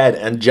 You had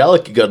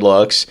angelic good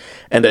looks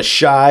and a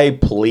shy,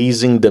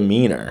 pleasing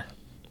demeanor.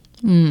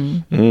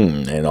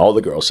 And all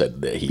the girls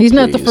said that he's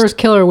not the first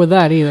killer with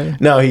that either.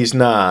 No, he's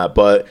not.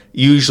 But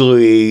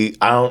usually,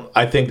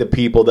 I think the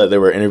people that they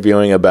were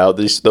interviewing about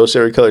those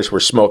serial killers were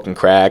smoking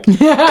crack.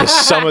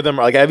 'Cause some of them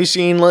are like, have you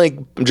seen like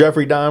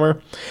Jeffrey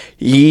Dahmer?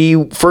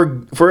 He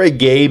for a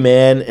gay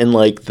man in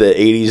like the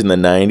 80s and the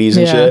 90s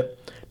and shit,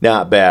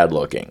 not bad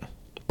looking.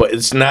 But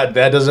it's not.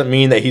 That doesn't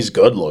mean that he's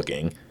good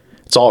looking.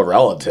 It's all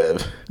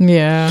relative.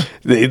 Yeah.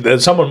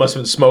 Someone must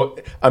have been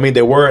smoking. I mean,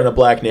 they were in a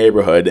black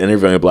neighborhood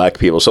interviewing black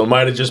people, so it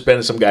might have just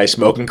been some guy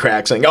smoking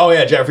crack saying, "Oh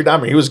yeah, Jeffrey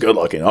Dahmer, he was good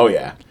looking." Oh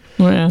yeah.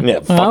 Yeah.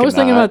 I was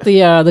thinking about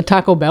the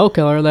Taco Bell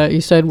killer that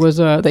you said was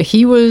that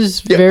he was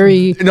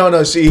very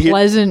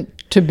pleasant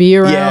to be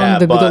around. Yeah,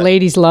 the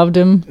ladies loved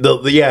him.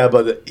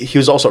 But he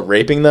was also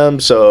raping them,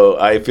 so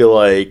I feel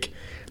like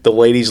the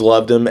ladies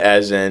loved him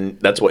as in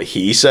that's what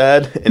he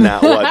said and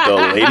not what the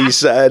ladies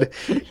said,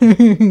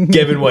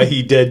 given what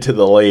he did to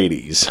the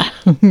ladies.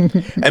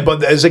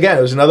 But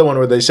it was another one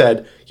where they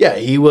said, yeah,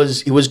 he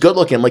was good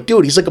looking. I'm like,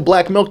 dude, he's like a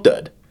black milk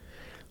dud.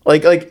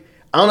 Like I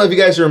don't know if you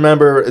guys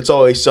remember It's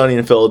Always Sunny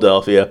in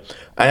Philadelphia.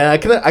 I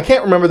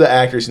can't remember the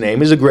actor's name.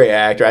 He's a great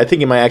actor. I think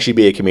he might actually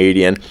be a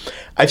comedian.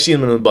 I've seen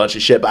him in a bunch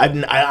of shit, but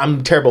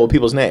I'm terrible with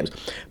people's names.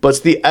 But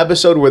it's the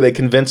episode where they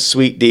convinced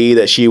Sweet D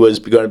that she was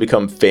going to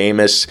become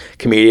famous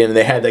comedian, and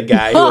they had that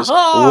guy who was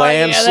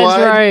Landslide. Yeah,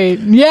 that's right.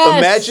 Yes.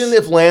 Imagine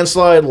if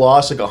Landslide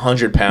lost like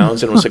 100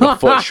 pounds and was like a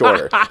foot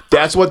shorter.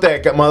 That's what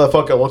that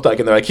motherfucker looked like,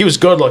 and they're like, he was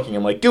good looking.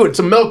 I'm like, dude, it's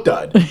a milk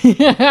dud.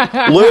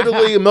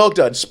 Literally a milk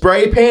dud.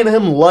 Spray paint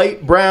him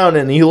light brown,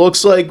 and he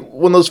looks like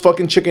one of those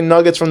fucking chicken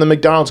nuggets from the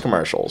McDonald's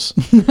commercials.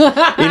 You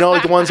know,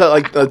 like the ones that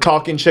like the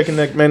talking chicken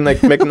like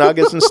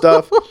McNuggets and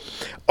stuff.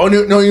 Oh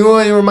no! You know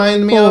what it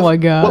reminded me of? Oh my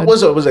god! What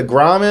was it? Was it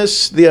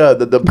Grimace?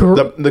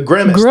 The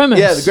Grimace. Grimace.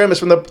 Yeah, the Grimace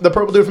from the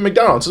purple dude from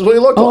McDonald's. This is what he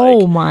looked like.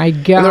 Oh my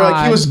god! And they're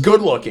like, he was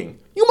good looking.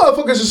 You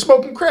motherfuckers are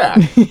smoking crack.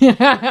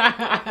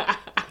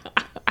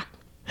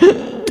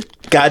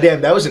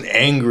 Goddamn, that was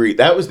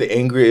the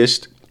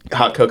angriest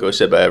hot cocoa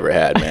sip I ever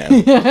had,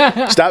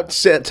 man.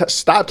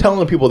 Stop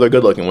telling people they're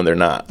good looking when they're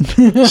not.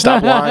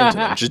 Stop lying to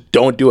them. Just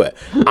don't do it.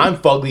 I'm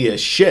fugly as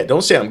shit.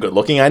 Don't say I'm good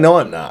looking. I know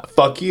I'm not.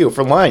 Fuck you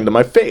for lying to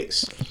my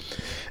face.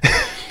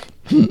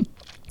 But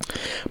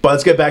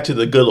let's get back to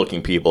the good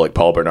looking people like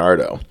Paul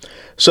Bernardo.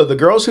 So the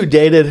girls who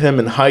dated him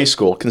in high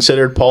school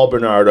considered Paul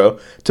Bernardo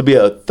to be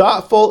a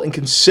thoughtful and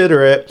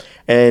considerate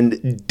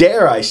and,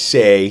 dare I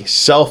say,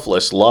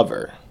 selfless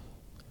lover.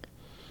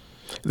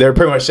 They're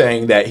pretty much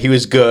saying that he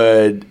was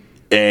good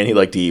and he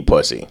liked to eat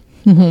pussy.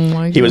 Oh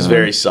my God. He was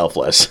very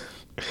selfless.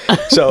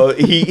 So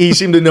he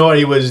seemed to know what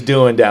he was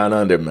doing down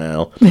under,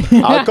 Mel.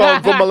 I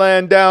come from a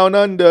land down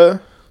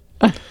under.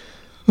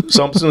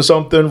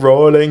 Something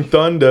rolling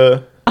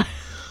thunder.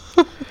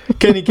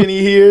 Can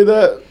you hear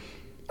that?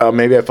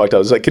 maybe I fucked up. I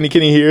was like, can you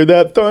hear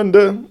that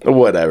thunder?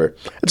 Whatever.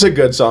 It's a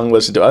good song to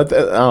listen to. I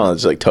don't know.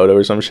 It's like Toto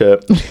or some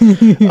shit.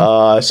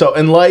 So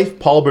in life,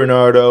 Paul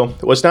Bernardo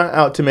was not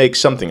out to make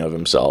something of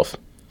himself.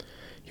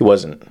 He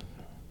wasn't.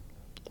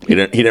 He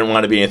didn't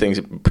want to be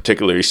anything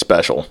particularly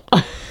special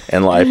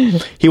in life.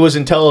 He was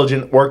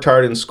intelligent, worked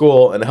hard in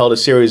school, and held a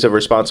series of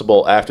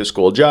responsible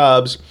after-school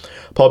jobs.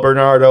 Paul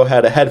Bernardo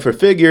had a head for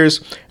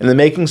figures and the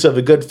makings of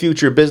a good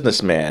future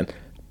businessman,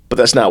 but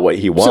that's not what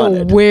he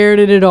wanted. So where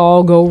did it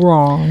all go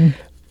wrong?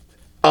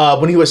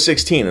 When he was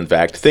 16, in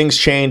fact. Things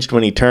changed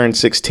when he turned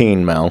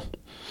 16, Mel.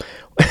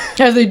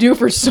 As they do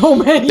for so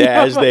many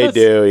As of they us.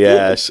 do,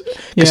 yes.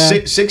 Yeah.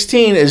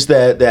 16 is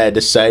that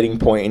deciding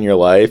point in your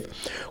life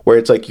where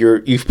it's like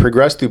you've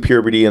progressed through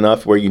puberty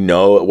enough where you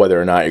know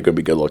whether or not you're going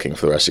to be good looking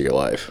for the rest of your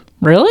life.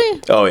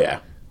 Really? Oh, yeah.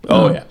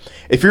 Yeah.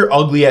 If you're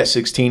ugly at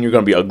 16, you're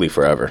going to be ugly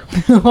forever.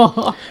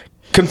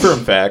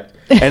 Confirmed fact.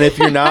 And if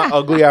you're not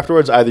ugly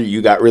afterwards, either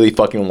you got really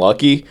fucking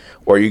lucky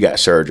or you got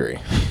surgery.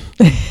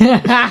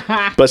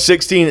 But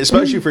 16,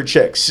 especially for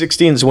chicks,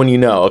 16 is when you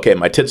know, okay,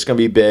 my tits going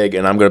to be big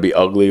and I'm going to be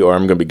ugly or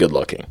I'm going to be good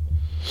looking.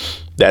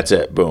 That's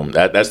it. Boom.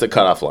 That's the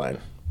cutoff line.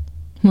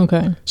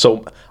 Okay.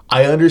 So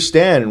I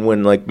understand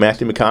when, like,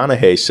 Matthew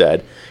McConaughey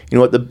said, you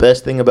know what the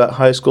best thing about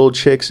high school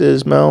chicks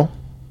is, Mel?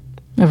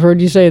 I've heard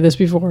you say this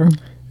before.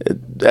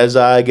 As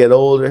I get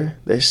older,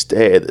 they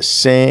stay the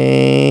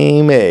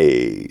same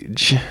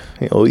age.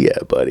 Oh, yeah,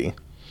 buddy.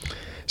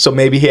 So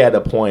maybe he had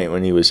a point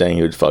when he was saying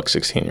he would fuck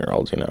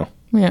 16-year-olds, you know?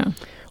 Yeah.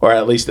 Or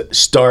at least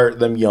start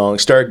them young.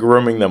 Start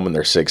grooming them when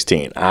they're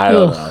 16. I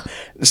don't know.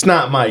 It's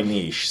not my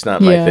niche. It's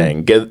not my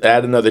thing.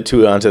 Add another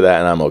 2 onto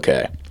that and I'm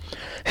okay.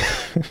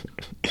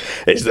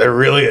 Is there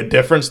really a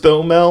difference,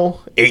 though,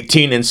 Mel?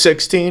 18 and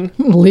 16?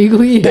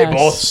 Legally, yes. They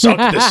both suck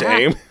the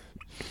same.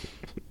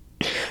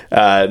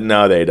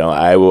 No, they don't.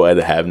 I would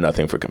have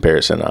nothing for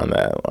comparison on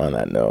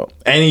that note.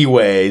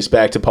 Anyways,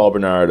 back to Paul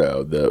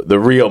Bernardo, the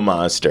real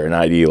monster,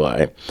 not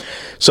Eli.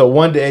 So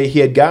one day he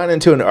had gotten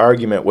into an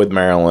argument with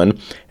Marilyn,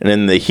 and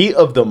in the heat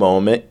of the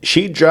moment,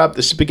 she dropped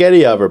the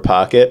spaghetti out of her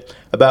pocket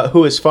about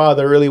who his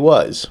father really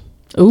was.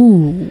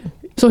 Ooh.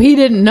 So he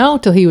didn't know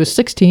till he was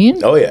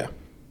 16? Oh, yeah.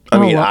 I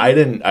mean, wow. I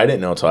didn't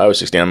know until I was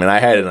 16. I mean, I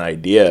had an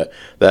idea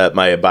that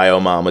my bio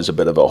mom was a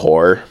bit of a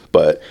whore,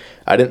 but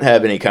I didn't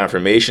have any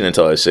confirmation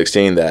until I was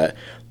 16 that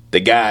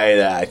the guy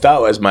that I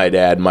thought was my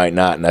dad might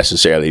not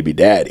necessarily be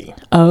daddy.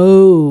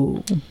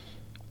 Oh.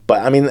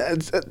 But, I mean,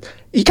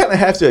 you kind of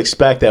have to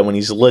expect that when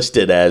he's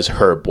listed as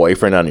her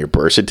boyfriend on your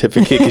birth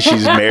certificate because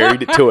she's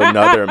married to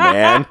another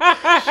man.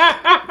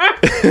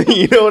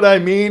 You know what I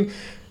mean?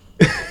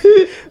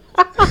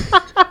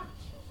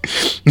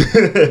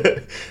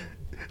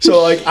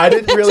 So, like, I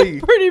didn't really...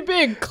 That's a pretty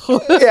big clue.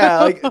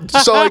 Yeah,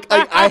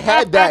 I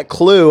had that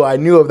clue. I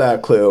knew of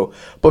that clue.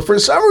 But for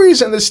some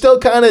reason, it still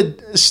kind of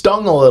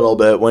stung a little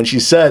bit when she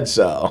said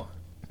so.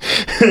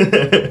 I'm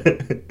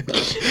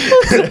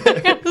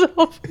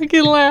so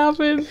fucking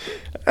laughing.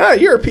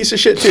 You're a piece of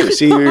shit, too.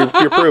 See, you're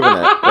proving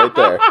it right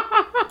there.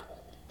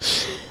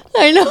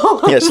 I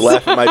know. Yes,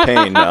 laugh at my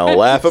pain, Mel.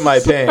 Laugh at my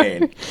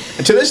pain.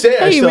 And to this day,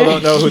 I still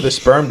don't know who the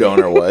sperm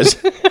donor was.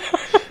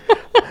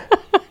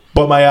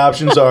 But my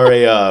options are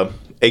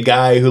a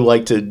guy who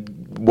liked to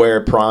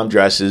wear prom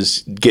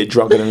dresses, get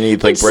drunk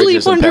underneath like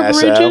bridges and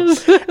pass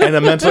out, and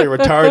a mentally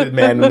retarded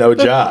man with no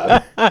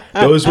job.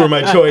 Those were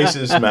my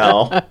choices,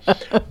 Mel.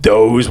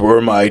 Those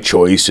were my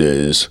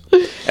choices.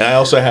 And I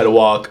also had to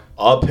walk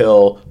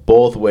uphill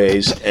both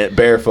ways and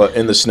barefoot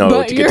in the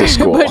snow to get to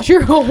school. But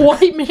you're a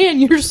white man.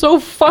 You're so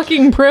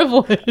fucking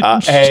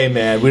privileged. Hey,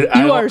 man.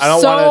 You are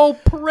so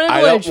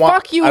privileged.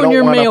 Fuck you and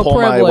your male privilege. I don't want to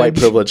pull my white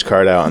privilege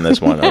card out on this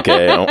one,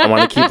 okay? I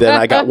want to keep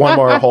that. I got one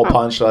more hole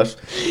punch left.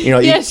 You know,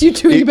 yes, you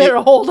do. You better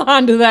hold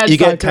on to that. You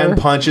get 10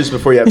 punches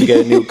before you have to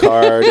get a new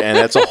card, and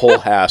that's a whole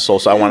hassle.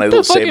 So I want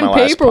to save my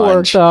last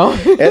punch. Though.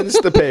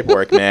 It's the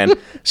paperwork, man.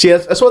 See,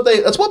 that's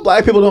what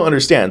black people don't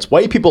understand.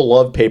 White people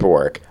love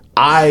paperwork.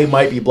 I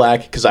might be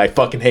black because I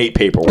fucking hate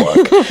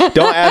paperwork.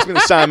 Don't ask me to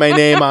sign my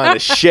name on the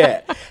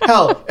shit.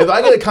 Hell, if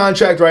I get a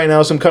contract right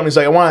now, some company's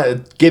like, I want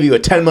to give you a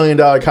 $10 million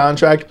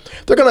contract,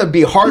 they're going to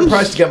be hard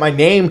pressed to get my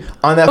name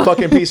on that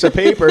fucking piece of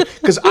paper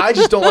because I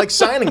just don't like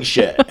signing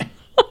shit.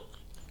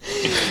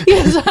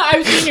 Yes,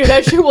 I've seen you.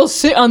 That shit will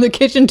sit on the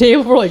kitchen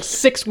table for like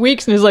 6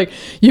 weeks, and it's like,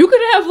 you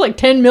could have like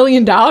 $10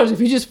 million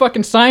if you just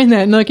fucking sign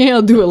that. And like, hey,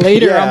 I'll do it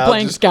later. Yeah, I'm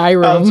playing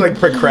Skyrim. I'll just like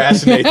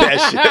procrastinate that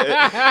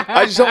shit.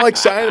 I just don't like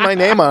signing my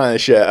name on that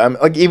shit. I'm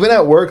like, even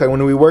at work, like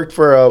when we worked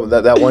for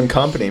that one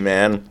company,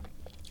 man.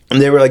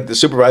 And they were like, the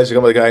supervisor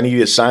come like, I need you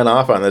to sign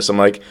off on this. I'm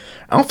like,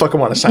 I don't fucking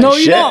want to sign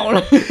shit.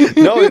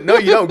 No,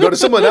 you don't. Go to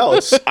someone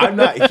else. I'm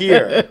not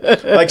here.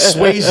 Like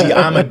Swayze,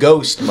 I'm a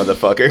ghost,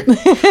 motherfucker.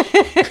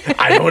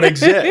 I don't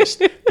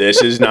exist.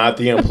 This is not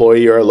the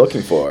employee you're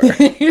looking for.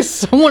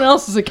 Someone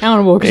else is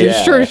accountable because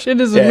it sure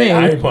shit isn't me.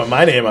 I didn't put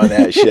my name on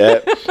that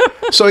shit.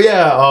 So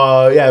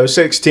I was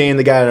 16.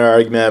 The guy in an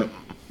argument.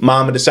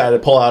 Mama decided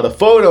to pull out a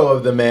photo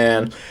of the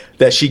man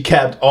that she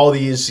kept all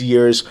these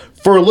years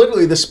For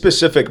literally the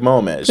specific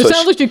moment. It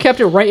sounds like you kept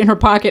it right in her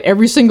pocket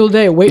every single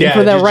day, waiting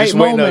for that right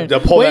moment. To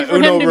pull waiting that for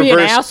Uno him to reverse.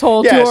 be an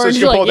asshole to her. So And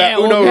she you're pull like, that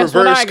Uno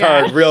reverse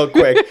card real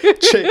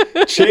quick.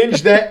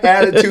 Change that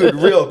attitude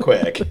real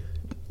quick.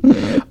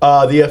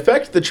 The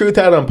effect the truth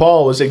had on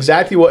Paul was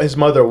exactly what his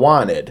mother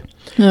wanted.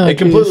 It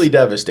completely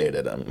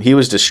devastated him. He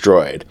was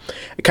destroyed.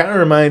 It kind of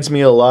reminds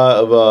me a lot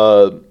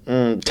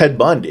of Ted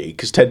Bundy,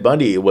 because Ted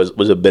Bundy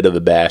was a bit of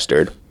a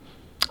bastard.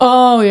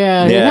 Oh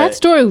yeah, that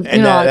story.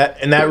 And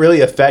that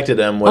really affected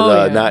him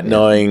with not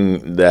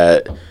knowing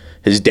that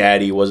his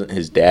daddy wasn't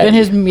his daddy.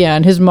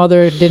 And his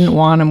mother didn't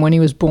want him when he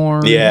was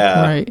born.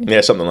 Yeah, right.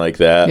 Yeah, something like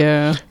that.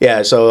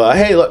 Yeah. So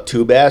hey, look,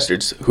 two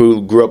bastards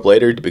who grew up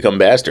later to become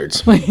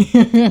bastards.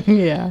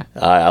 Yeah.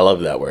 I love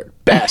that word,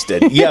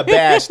 bastard. Yeah,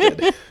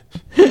 bastard.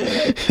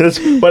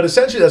 But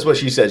essentially that's what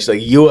she said. She's like,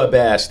 you a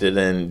bastard,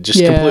 and just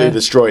completely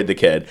destroyed the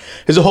kid.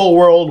 His whole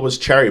world was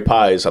cherry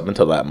pies up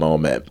until that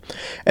moment.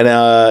 And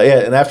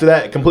and after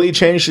that it completely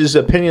changed his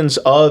opinions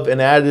of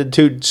and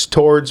attitudes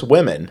towards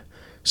women.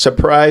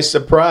 Surprise,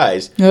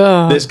 surprise.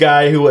 This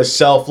guy who was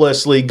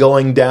selflessly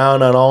going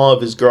down on all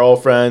of his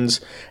girlfriends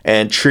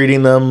and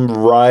treating them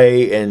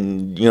right,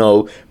 and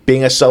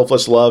being a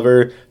selfless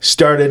lover,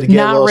 started to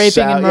get a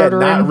little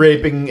not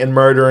raping and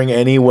murdering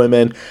any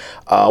women.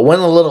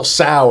 Went a little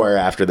sour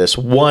after this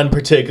one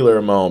particular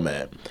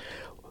moment.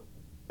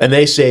 And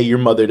they say your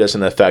mother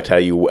doesn't affect how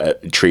you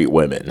treat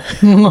women.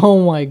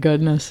 Oh my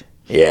goodness.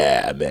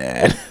 Yeah,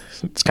 man.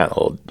 It's kind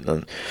of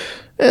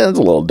it's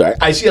a little dark.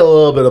 I see a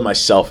little bit of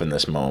myself in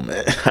this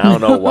moment. I don't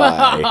know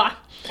why.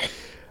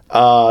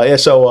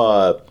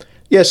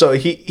 So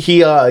he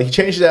changed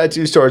his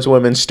attitudes towards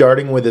women,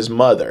 starting with his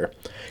mother,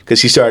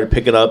 because he started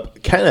picking up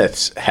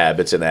Kenneth's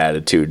habits and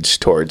attitudes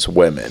towards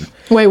women.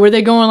 Wait, were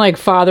they going like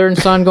father and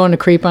son going to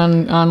creep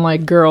on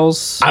like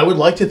girls? I would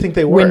like to think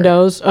they were.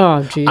 Windows?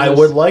 Oh, Jesus. I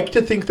would like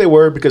to think they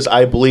were, because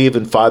I believe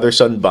in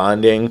father-son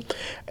bonding,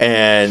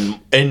 and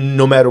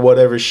no matter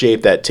whatever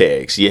shape that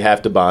takes, you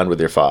have to bond with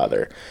your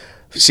father.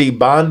 See,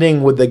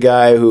 bonding with the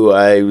guy who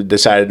I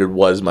decided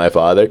was my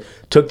father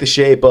took the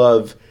shape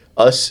of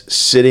us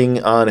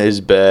sitting on his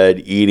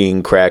bed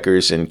eating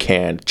crackers and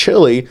canned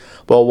chili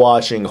while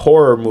watching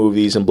horror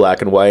movies in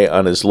black and white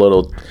on his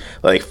little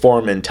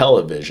Foreman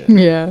television.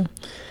 Yeah.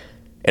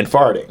 And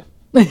farting.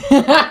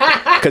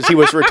 Because he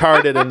was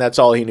retarded and that's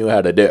all he knew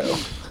how to do.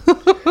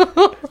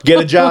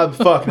 Get a job?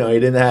 Fuck no, he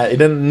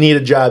didn't need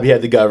a job, he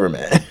had the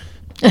government.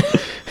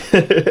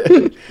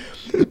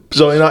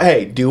 So,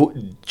 hey,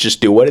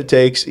 just do what it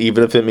takes,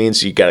 even if it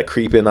means you got to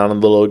creep in on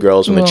the little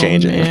girls when they're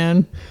changing.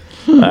 Man.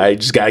 I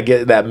just got to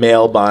get that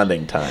male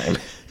bonding time.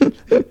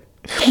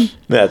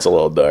 That's a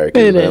little dark.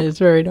 It is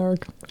very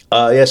dark.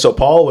 So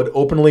Paul would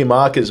openly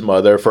mock his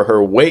mother for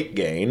her weight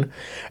gain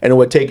and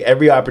would take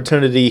every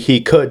opportunity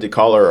he could to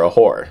call her a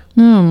whore.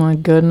 Oh, my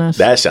goodness.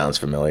 That sounds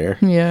familiar.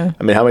 Yeah.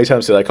 I mean, how many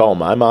times did I call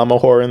my mom a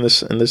whore in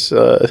this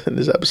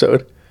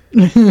episode?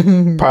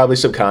 Probably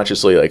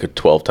subconsciously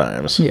 12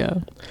 times.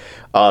 Yeah.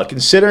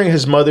 Considering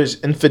his mother's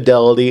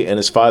infidelity and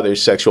his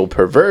father's sexual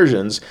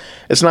perversions,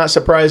 it's not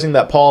surprising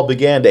that Paul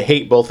began to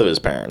hate both of his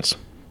parents.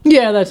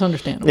 Yeah, that's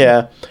understandable.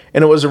 Yeah,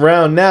 and it was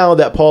around now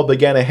that Paul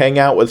began to hang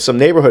out with some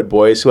neighborhood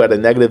boys who had a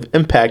negative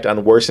impact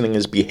on worsening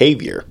his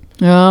behavior.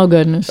 Oh,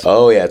 goodness.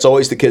 Oh, yeah, it's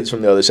always the kids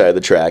from the other side of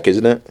the track,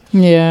 isn't it?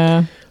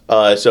 Yeah.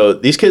 So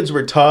these kids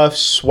were tough,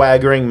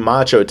 swaggering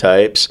macho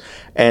types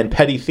and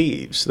petty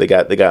thieves. They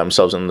got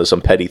themselves into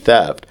some petty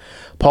theft.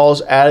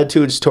 Paul's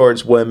attitudes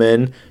towards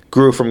women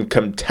grew from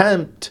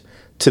contempt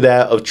to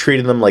that of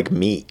treating them like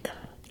meat.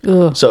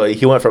 Ugh. So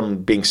he went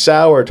from being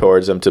sour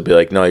towards them to be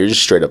like, no, you're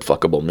just straight up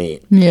fuckable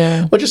meat.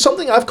 Yeah. Which is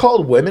something I've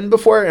called women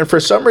before, and for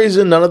some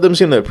reason, none of them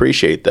seem to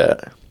appreciate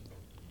that.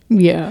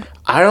 Yeah.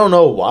 I don't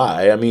know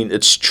why. I mean,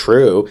 it's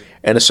true.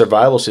 In a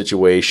survival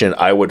situation,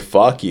 I would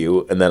fuck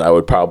you, and then I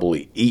would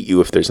probably eat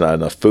you if there's not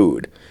enough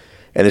food.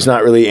 And there's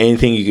not really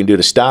anything you can do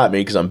to stop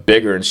me because I'm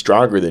bigger and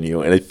stronger than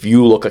you. And if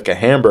you look like a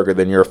hamburger,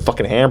 then you're a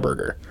fucking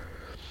hamburger.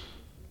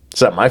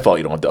 It's not my fault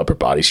you don't have the upper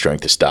body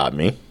strength to stop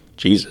me.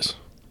 Jesus.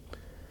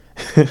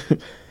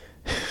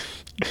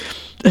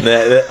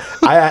 That's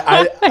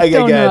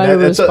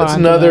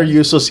another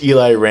useless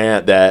Eli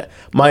rant that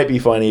might be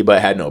funny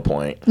but had no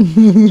point.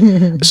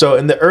 So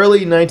in the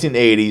early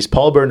 1980s,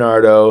 Paul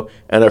Bernardo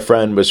and a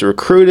friend was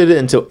recruited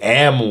into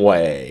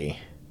Amway.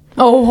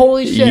 Oh,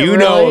 holy shit. You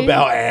know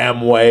about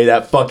Amway,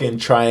 that fucking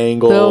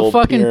triangle the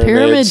fucking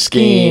pyramid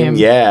scheme.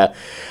 Yeah.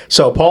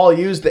 So Paul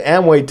used the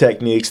Amway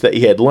techniques that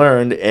he had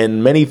learned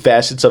in many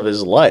facets of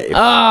his life.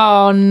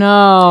 Oh,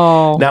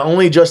 no. Not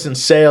only just in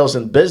sales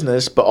and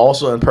business, but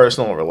also in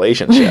personal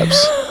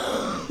relationships.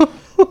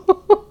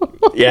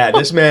 Yeah,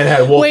 this man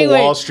had Wolf of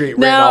Wall Street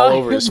written all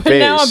over his face.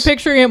 Now I'm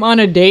picturing him on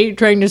a date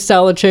trying to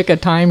sell a chick a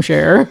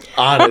timeshare.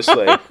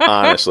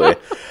 Honestly.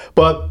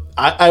 But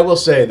I will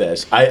say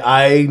this.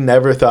 I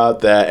never thought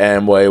that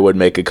Amway would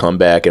make a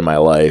comeback in my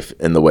life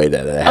in the way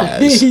that it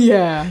has.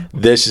 Yeah.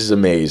 This is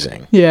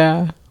amazing.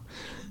 Yeah.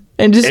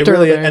 And just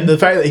and the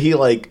fact that he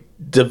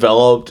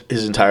developed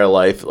his entire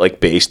life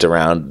based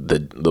around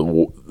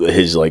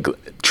his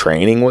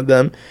training with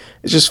them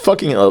It's just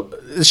fucking.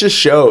 It just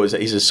shows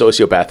that he's a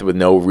sociopath with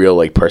no real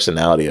like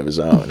personality of his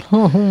own.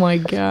 Oh my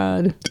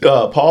god.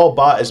 Paul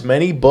bought as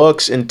many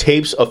books and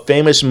tapes of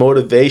famous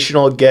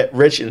motivational, get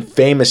rich and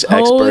famous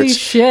Holy experts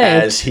shit.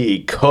 as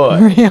he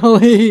could.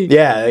 Really?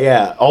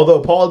 Yeah.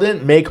 Although Paul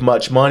didn't make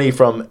much money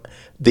from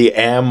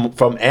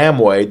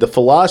Amway, the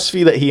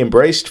philosophy that he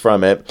embraced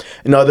from it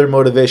and other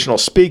motivational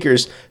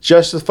speakers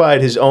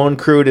justified his own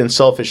crude and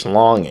selfish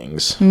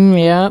longings.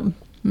 Yeah.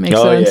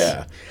 Makes sense. Oh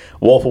yeah.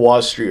 Wolf of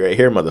Wall Street right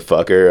here,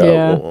 motherfucker.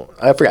 Yeah.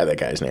 I forgot that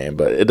guy's name,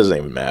 but it doesn't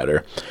even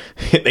matter.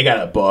 They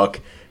got a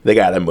book. They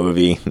got a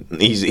movie.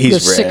 He's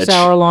rich.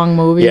 6-hour-long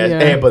movie. Yeah,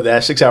 hey, but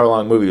that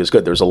 6-hour-long movie was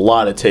good. There was a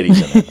lot of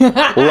titties in it.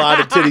 A lot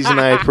of titties,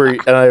 and I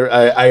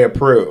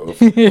approve.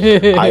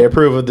 I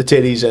approve of the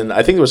titties, and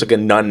I think there was like a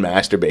nun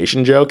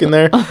masturbation joke in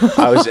there.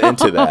 I was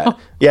into that.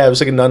 Yeah, it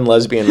was like a nun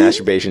lesbian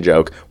masturbation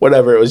joke.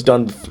 Whatever, it was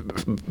done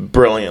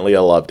brilliantly.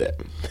 I loved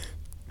it.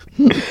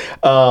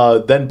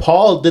 Then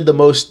Paul did the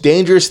most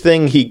dangerous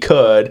thing he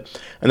could,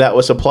 and that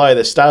was apply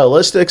the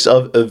stylistics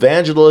of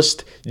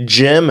evangelist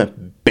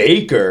Jim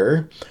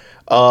Baker,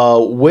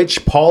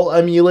 which Paul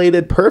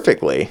emulated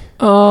perfectly.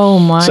 Oh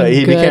my god! So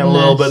he became a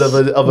little bit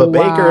of a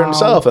baker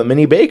himself, a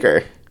mini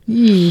baker.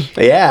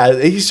 Yeah,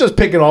 he's just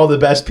picking all the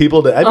best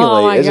people to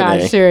emulate, isn't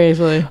he?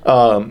 Seriously.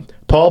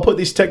 Paul put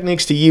these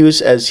techniques to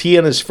use as he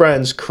and his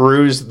friends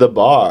cruised the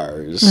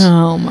bars.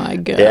 Oh my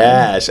god.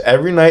 Yes,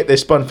 every night they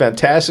spun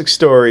fantastic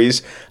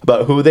stories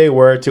about who they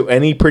were to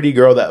any pretty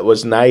girl that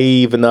was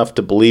naive enough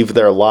to believe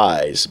their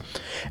lies.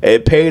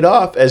 It paid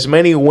off as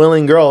many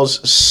willing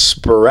girls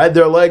spread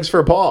their legs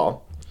for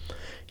Paul.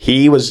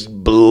 He was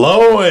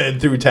blowing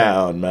through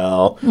town,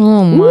 Mel.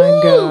 Oh my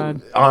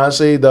god!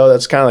 Honestly, though,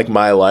 that's kind of like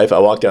my life. I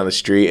walk down the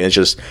street and it's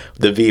just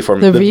the V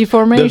formation,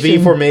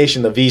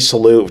 the V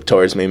salute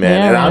towards me, man.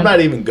 Yeah, and man. I'm not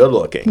even good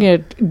looking. Yeah,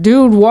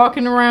 dude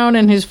walking around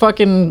in his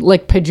fucking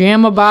like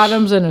pajama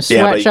bottoms and a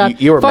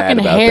sweatshop. You were fucking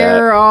mad about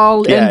hair that.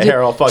 all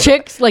Hair all fucking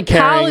chicks like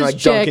carrying, college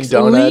like, Dunkin' chicks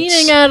Donuts.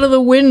 leaning out of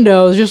the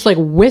windows, just like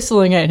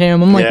whistling at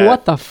him. I'm like, Yeah.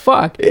 what the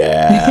fuck?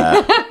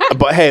 Yeah,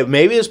 but hey,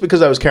 maybe it's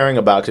because I was carrying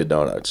a box of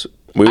donuts.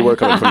 We were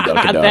coming from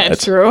Dunkin' Donuts.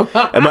 That's true.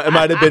 It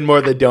might have been more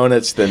the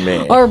donuts than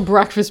me. Or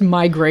breakfast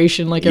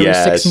migration, like every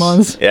 6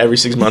 months. Yeah, every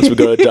 6 months we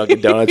go to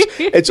Dunkin' Donuts.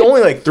 It's only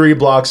like 3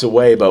 blocks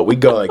away, but we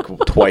go like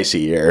twice a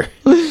year.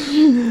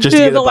 Just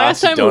to get a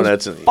box of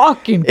donuts. It was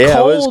fucking cold, yeah,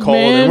 it was cold.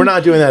 Man. And we're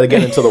not doing that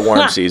again until the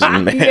warm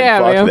season, man. Yeah,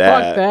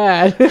 Fuck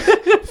that.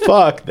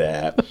 Fuck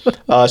that.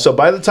 So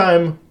by the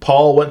time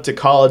Paul went to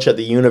college at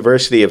the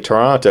University of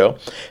Toronto,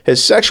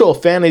 his sexual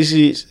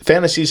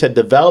fantasies had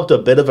developed a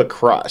bit of a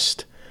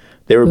crust.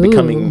 They were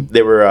becoming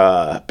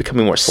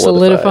more solidified.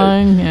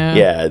 Solidifying, yeah.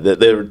 Yeah,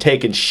 they were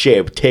taking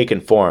shape,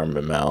 taking form,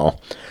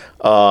 Mel.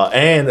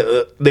 And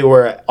they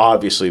were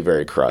obviously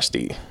very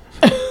crusty.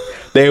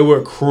 They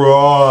were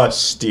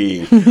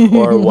crusty,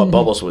 or what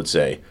Bubbles would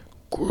say,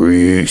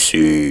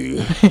 greasy.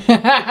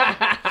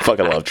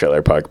 Fucking love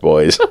Trailer Park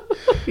Boys.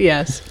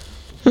 Yes.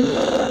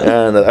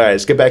 And all right,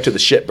 let's get back to the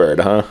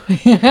shitbird, huh?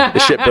 The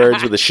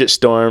shitbirds with the shit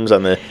storms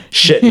on the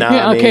shit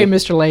Nami. Okay,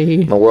 Mr.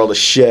 Leahy. In the world of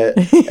shit.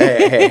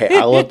 Hey,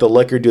 I let the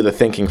liquor do the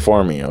thinking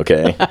for me,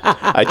 okay?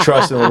 I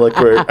trust in the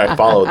liquor. I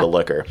follow the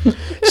liquor.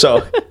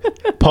 So,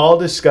 Paul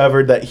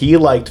discovered that he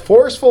liked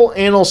forceful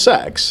anal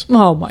sex.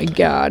 Oh, my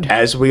God.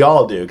 As we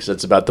all do, because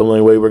that's about the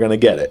only way we're going to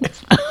get it.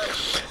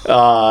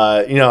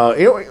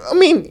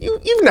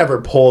 You've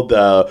never pulled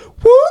the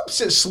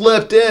whoops, it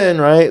slipped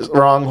in, right?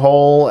 Wrong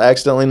hole,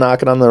 accidentally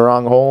knocking on the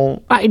wrong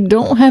hole. I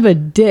don't have a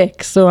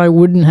dick, so I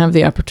wouldn't have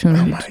the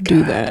opportunity to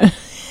do that.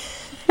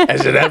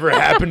 Has it ever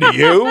happened to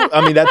you?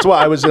 I mean, that's what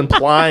I was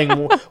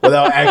implying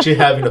without actually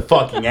having to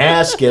fucking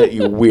ask it,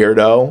 you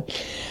weirdo.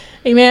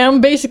 Hey, man, I'm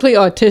basically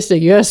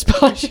autistic. You gotta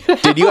splash it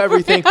out. Did you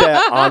ever think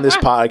that on this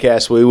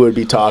podcast we would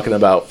be talking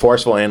about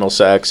forceful anal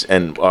sex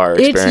and our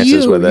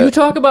experiences with it? You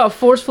talk about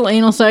forceful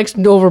anal sex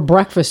over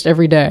breakfast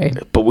every day.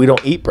 But we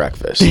don't eat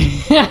breakfast.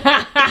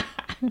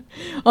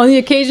 On the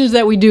occasions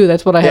that we do,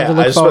 that's what I have to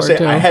look forward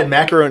to. I had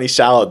macaroni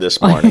salad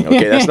this morning.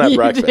 Okay, that's not You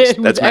breakfast. did,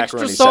 That's with macaroni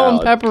extra salt salad.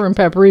 and pepper and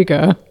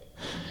paprika.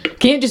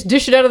 Can't just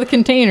dish it out of the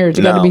container. It's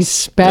got to be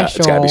special. No,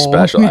 it's got to be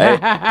special.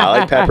 I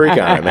like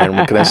paprika on it, man.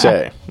 What can I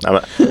say?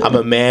 I'm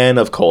a man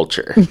of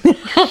culture.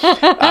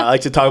 I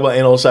like to talk about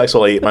anal sex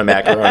while I eat my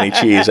macaroni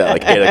cheese at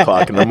like 8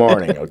 o'clock in the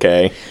morning,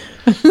 okay?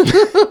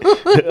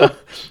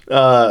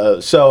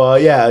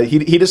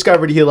 He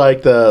discovered he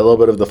liked a little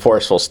bit of the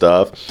forceful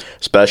stuff,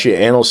 especially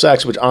anal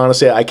sex, which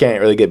honestly I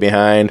can't really get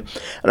behind.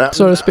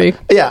 So to speak.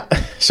 Yeah,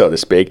 so to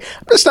speak.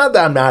 It's not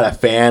that I'm not a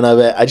fan of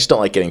it. I just don't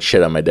like getting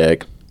shit on my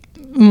dick.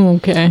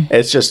 Okay.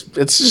 It's just,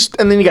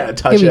 and then you gotta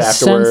touch it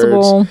afterwards.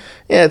 Sensible.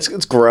 Yeah,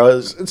 it's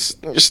gross. It's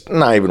just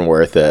not even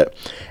worth it.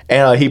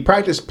 And he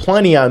practiced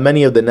plenty on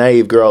many of the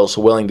naive girls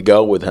willing to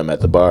go with him at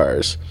the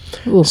bars.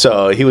 Ooh.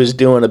 So he was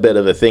doing a bit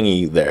of a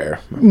thingy there,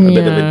 a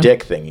bit of a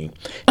dick thingy.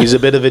 He's a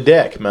bit of a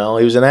dick, Mel.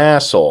 He was an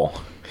asshole.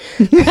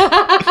 Keep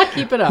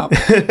it up.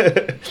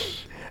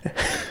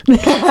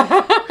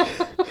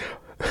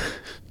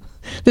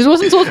 This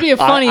wasn't supposed to be a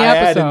funny I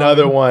episode. had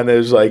another one. It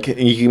was like,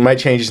 you might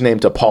change his name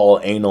to Paul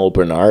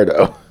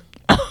Bernardo.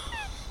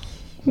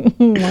 Oh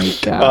my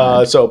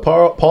God. So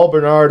Paul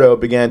Bernardo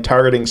began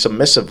targeting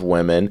submissive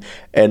women,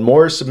 and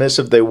more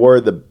submissive they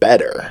were, the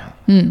better.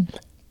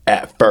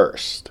 At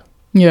first.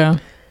 Yeah.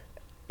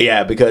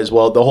 Yeah, because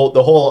the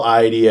whole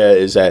idea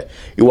is that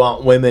you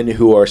want women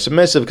who are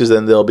submissive because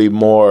then they'll be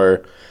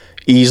more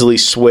easily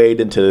swayed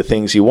into the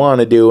things you want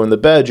to do in the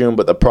bedroom,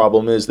 but the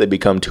problem is they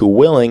become too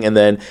willing and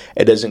then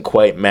it doesn't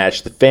quite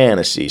match the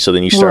fantasy. So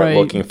then you start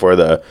looking for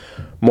the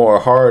more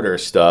harder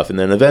stuff, and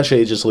then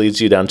eventually it just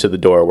leads you down to the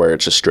door where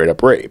it's just straight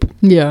up rape.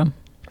 Yeah.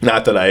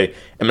 Not that I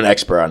am an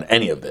expert on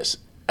any of this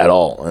at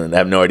all, and I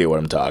have no idea what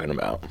I'm talking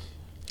about.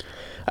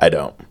 I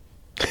don't.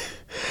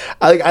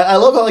 I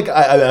love how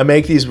I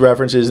make these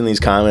references in these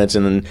comments,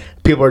 and then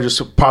people are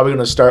just probably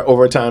going to start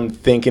over time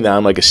thinking that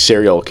I'm like a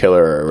serial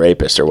killer or a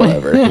rapist or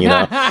whatever. You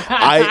know,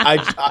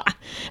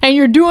 and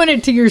you're doing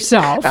it to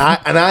yourself.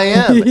 And I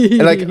am.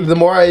 And like the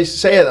more I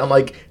say it, I'm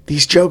like,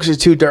 these jokes are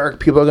too dark.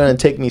 People are going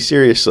to take me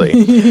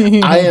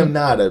seriously. I am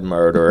not a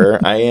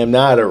murderer. I am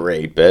not a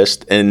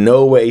rapist. In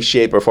no way,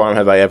 shape, or form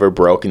have I ever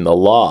broken the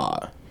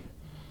law.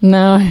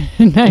 No,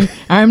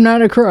 I'm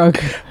not a crook.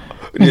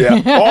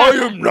 Yeah, I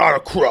am not a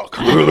crook.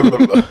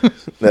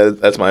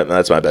 That's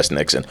my best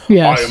Nixon.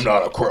 Yes. I am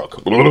not a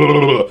crook.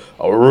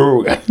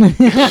 Aroo.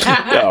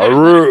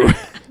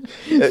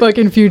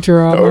 Fucking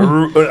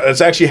Futurama.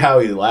 That's actually how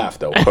he laughed,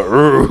 though.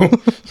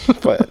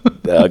 But,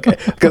 okay,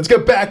 let's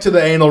get back to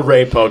the anal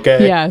rape.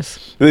 Okay.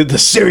 Yes. The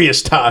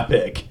serious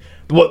topic.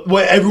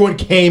 What everyone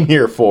came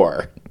here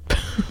for,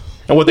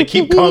 and what they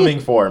keep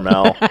coming for,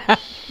 Mel.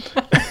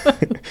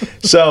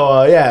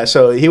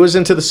 So he was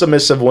into the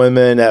submissive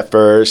women at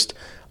first.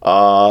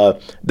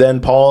 Then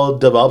Paul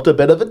developed a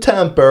bit of a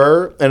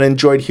temper and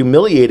enjoyed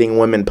humiliating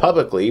women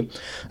publicly,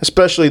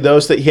 especially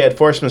those that he had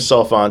forced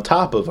himself on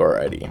top of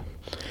already.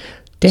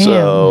 Damn.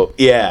 So,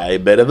 yeah, a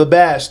bit of a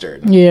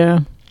bastard. Yeah.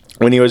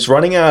 When he was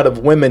running out of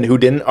women who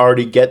didn't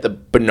already get the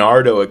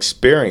Bernardo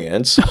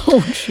experience,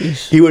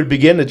 he would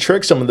begin to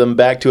trick some of them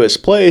back to his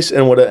place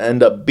and would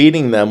end up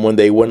beating them when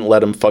they wouldn't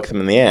let him fuck them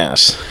in the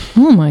ass.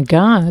 Oh, my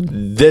God.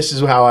 This is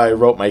how I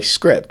wrote my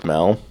script,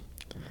 Mel.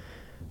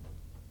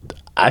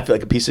 I feel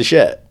like a piece of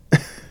shit.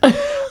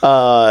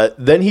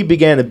 Then he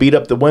began to beat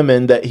up the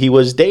women that he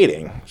was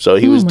dating. So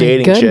he was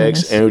dating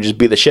chicks and would just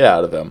beat the shit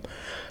out of them.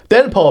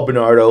 Then Paul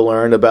Bernardo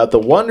learned about the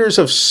wonders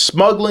of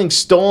smuggling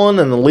stolen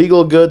and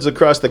illegal goods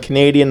across the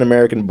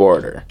Canadian-American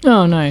border.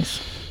 Oh,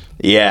 nice.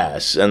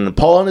 Yes, and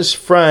Paul and his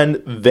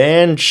friend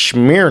Van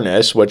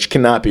Schmearness, which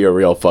cannot be a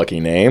real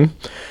fucking name,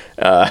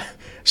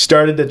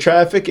 started to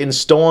traffic in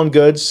stolen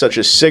goods such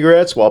as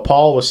cigarettes while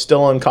Paul was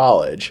still in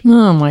college.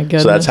 Oh, my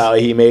goodness. So that's how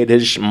he made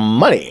his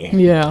money.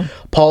 Yeah.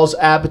 Paul's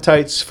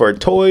appetites for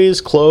toys,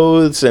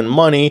 clothes, and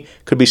money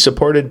couldn't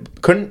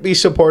be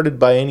supported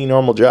by any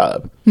normal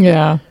job.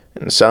 Yeah.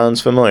 It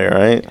sounds familiar,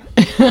 right?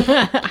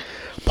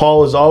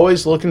 Paul was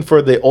always looking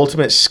for the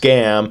ultimate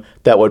scam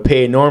that would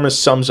pay enormous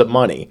sums of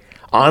money.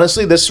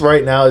 Honestly, this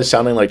right now is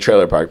sounding like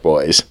Trailer Park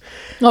Boys.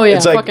 Oh, yeah.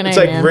 It's like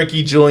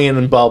Ricky, Julian,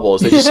 and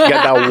Bubbles. They just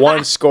get that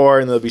one score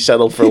and they'll be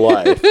settled for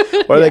life.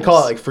 What do they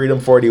call it? Like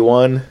Freedom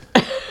 41?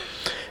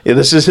 Yeah,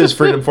 this is his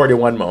Freedom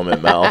 41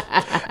 moment, Mel.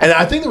 And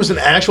I think there was an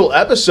actual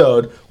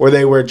episode where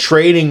they were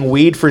trading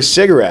weed for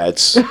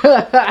cigarettes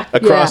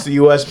across the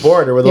U.S.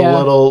 border with a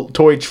little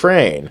toy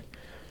train.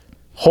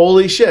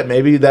 Holy shit!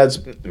 Maybe that's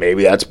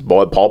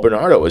what Paul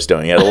Bernardo was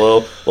doing. He had a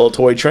little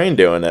toy train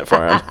doing it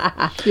for him.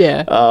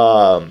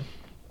 Yeah.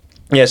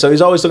 Yeah. So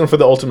he's always looking for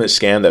the ultimate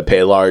scam that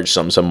pay large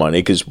sums of money.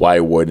 Because why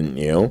wouldn't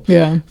you?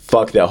 Yeah.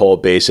 Fuck that whole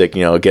basic,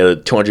 get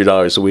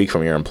 $200 a week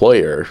from your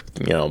employer,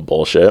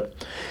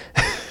 bullshit.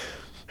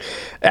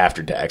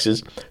 After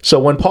taxes. So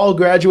when Paul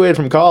graduated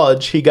from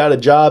college, he got a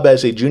job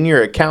as a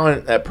junior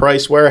accountant at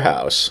Price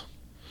Warehouse.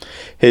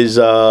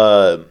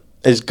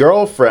 His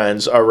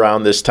girlfriends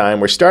around this time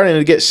were starting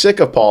to get sick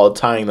of Paul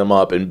tying them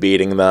up and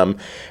beating them,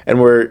 and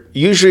were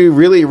usually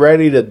really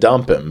ready to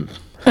dump him.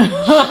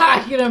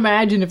 I can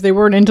imagine if they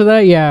weren't into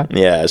that, yeah.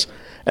 Yes.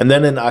 And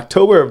then in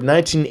October of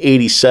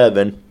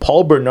 1987,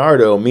 Paul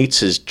Bernardo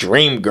meets his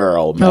dream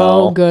girl, Mel.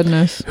 Oh,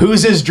 goodness.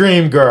 Who's his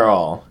dream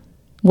girl?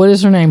 What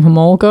is her name?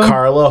 Homolka?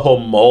 Karla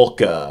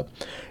Homolka.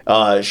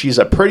 She's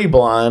a pretty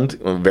blonde,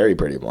 very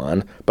pretty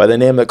blonde, by the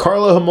name of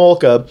Karla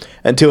Homolka,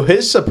 and to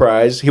his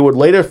surprise, he would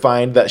later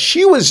find that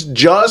she was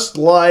just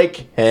like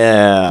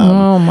him.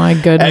 Oh my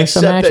goodness,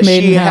 except that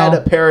she had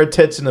a pair of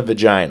tits and a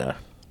vagina.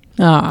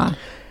 Ah.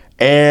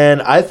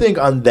 And I think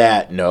on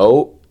that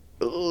note,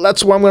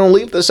 that's where I'm going to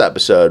leave this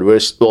episode.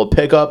 We'll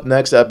pick up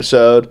next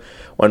episode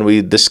when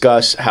we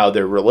discuss how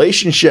their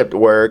relationship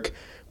worked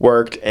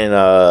and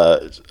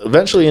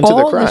evenally into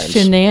the crimes. All the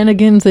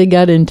shenanigans they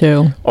got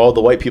into. All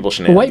the white people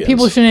shenanigans. White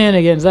people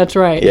shenanigans, that's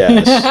right.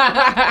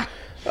 Yes.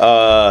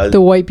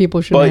 The white people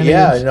shenanigans.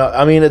 But yeah,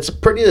 I mean, it's a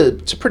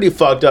pretty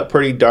fucked up,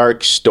 pretty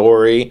dark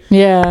story.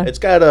 Yeah. It's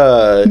got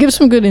a... It gives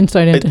some good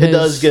insight into It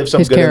does give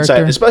some good character.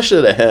 insight,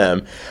 especially to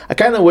him. I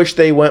kind of wish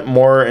they went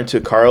more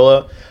into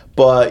Karla,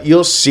 But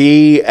you'll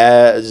see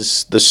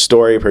as the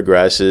story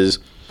progresses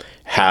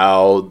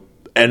how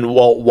and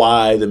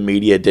why the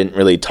media didn't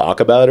really talk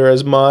about her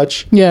as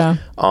much. Yeah.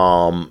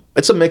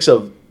 It's a mix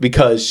of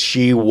because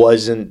she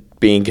wasn't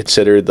being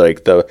considered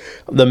like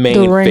the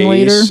main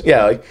face.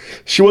 Yeah, like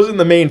she wasn't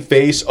the main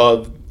face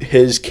of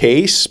his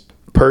case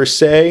per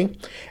se,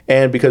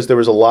 and because there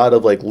was a lot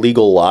of like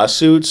legal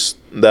lawsuits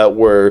that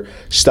were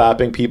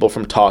stopping people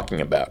from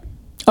talking about.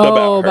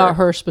 About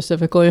her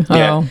specifically.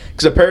 Yeah,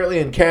 because apparently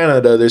in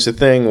Canada there's a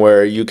thing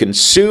where you can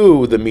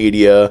sue the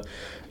media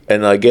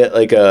and get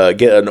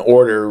an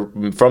order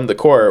from the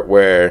court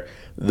where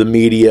the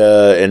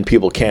media and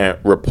people can't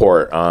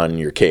report on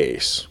your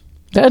case.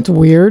 That's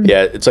weird.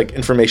 Yeah, it's like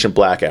information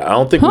blackout. I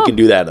don't think we can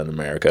do that in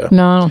America.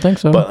 No, I don't think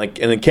so. But like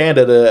in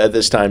Canada at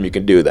this time, you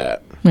can do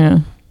that.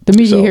 Yeah, the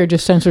media here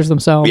just censors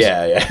themselves.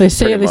 Yeah. They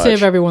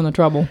save everyone the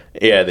trouble.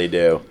 Yeah, they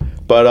do.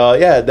 But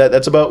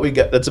that's about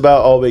That's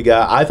about all we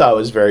got. I thought it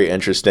was very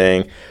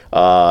interesting.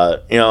 I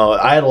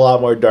had a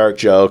lot more dark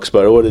jokes,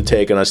 but it would have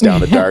taken us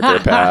down a darker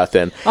path.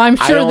 And I'm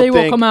sure they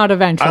will come out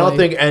eventually. I don't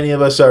think any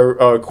of us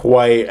are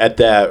quite at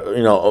that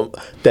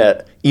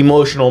that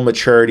emotional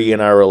maturity in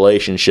our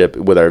relationship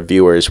with our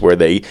viewers where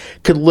they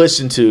could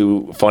listen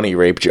to funny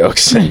rape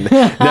jokes and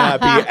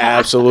not be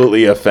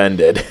absolutely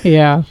offended.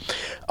 Yeah.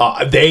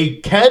 They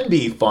can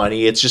be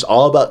funny. It's just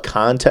all about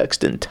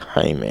context and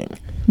timing.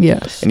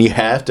 Yes. And you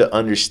have to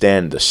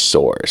understand the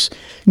source.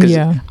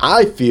 Because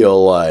I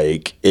feel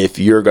like if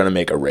you're going to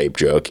make a rape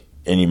joke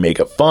and you make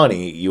it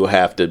funny, you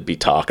have to be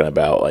talking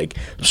about like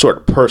some sort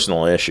of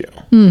personal issue.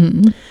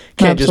 Mm-hmm.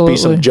 Can't just be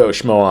some Joe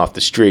Schmo off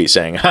the street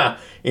saying,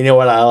 you know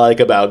what I like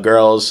about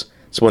girls?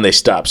 It's when they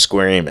stop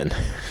screaming.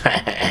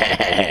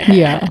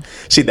 Yeah.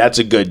 See, that's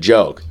a good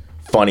joke.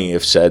 Funny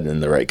if said in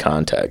the right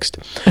context.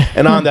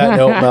 And on that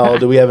note, Mel,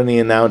 do we have any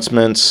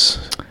announcements?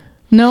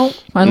 No,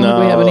 I don't think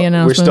we have any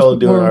announcements. We're still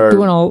doing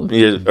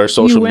our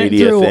social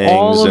media things. You went through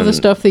all of the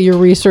stuff that you're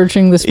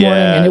researching this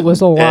morning, and it was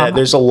a lot. Yeah,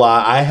 there's a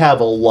lot. I have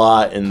a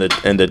lot in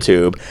the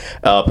tube.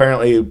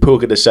 Apparently,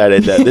 Puka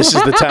decided that this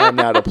is the time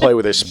now to play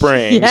with her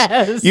springs.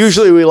 Yes.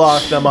 Usually we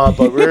lock them up,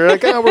 but we're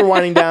like, we're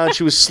winding down.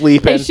 She was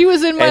sleeping. Hey, she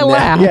was in my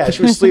lap. Yeah,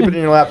 she was sleeping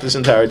in your lap this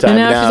entire time. And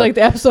now she's like,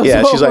 the episode's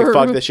over. Yeah, she's like,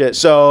 fuck this shit.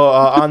 So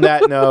on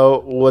that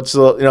note,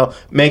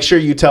 make sure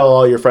you tell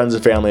all your friends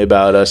and family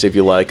about us if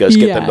you like us.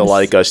 Get them to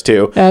like us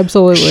too.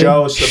 Absolutely.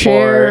 Show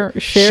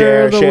support.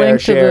 Share the link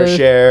to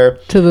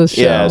the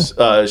show. Yes.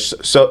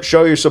 So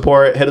show your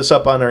support. Hit us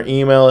up on our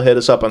email. Hit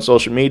us up on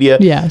social media.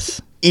 Yes.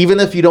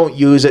 Even if you don't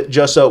use it,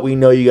 just so we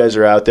know you guys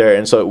are out there,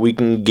 and so we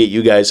can get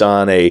you guys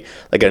on a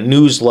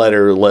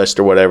newsletter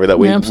list or whatever that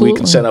we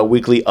can send out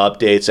weekly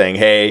updates saying,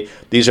 hey,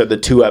 these are the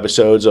 2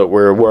 episodes that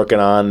we're working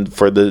on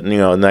for the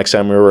next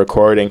time we're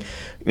recording.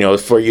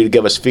 For you to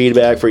give us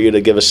feedback, for you to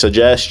give us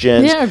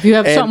suggestions. Yeah, if you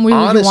have something you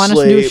want us to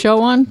do a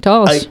show on,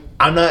 tell us.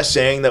 I'm not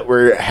saying that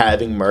we're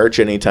having merch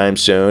anytime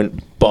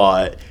soon,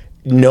 but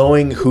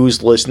knowing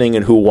who's listening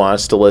and who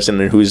wants to listen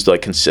and who's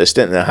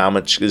consistent and how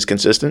much is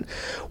consistent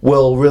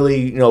will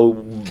really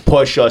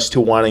push us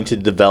to wanting to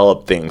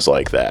develop things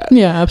like that.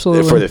 Yeah,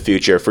 absolutely. For the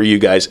future, for you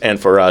guys and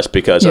for us,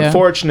 because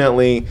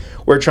unfortunately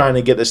we're trying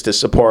to get this to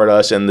support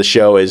us and the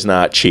show is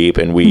not cheap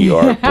and we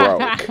are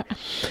broke.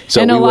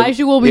 So and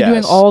Elijah will be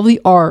doing all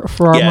the art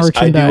for our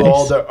merchandise. I do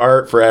all the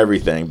art for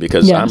everything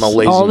because I'm a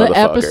lazy motherfucker. All the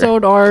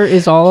episode art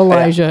is all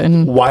Elijah,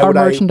 and our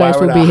merchandise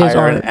will be his art. Why would I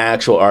hire an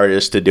actual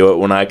artist to do it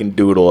when I can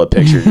doodle a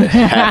picture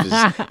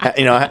half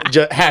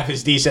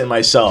as decent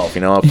myself?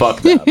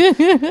 Fuck them.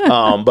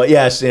 But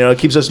yes, it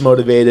keeps us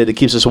motivated. It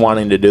keeps us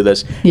wanting to do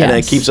this, and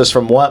it keeps us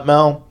from what,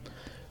 Mel?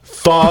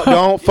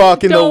 Don't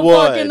fuck in the woods.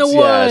 Don't fuck in the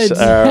woods. Yes.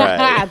 All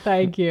right.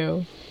 Thank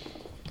you.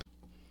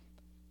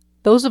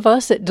 Those of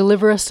us at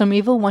Deliver Us Some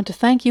Evil want to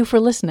thank you for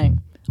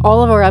listening.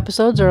 All of our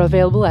episodes are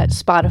available at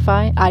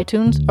Spotify,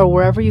 iTunes, or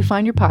wherever you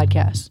find your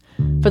podcasts.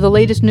 For the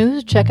latest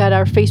news, check out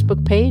our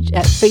Facebook page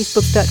at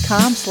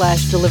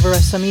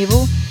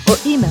facebook.com/deliverusssomeevil or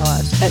email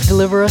us at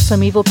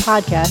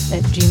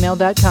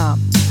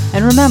deliverusssomeevilpodcast@gmail.com.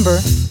 And remember,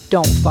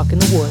 don't fuck in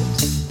the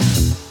woods.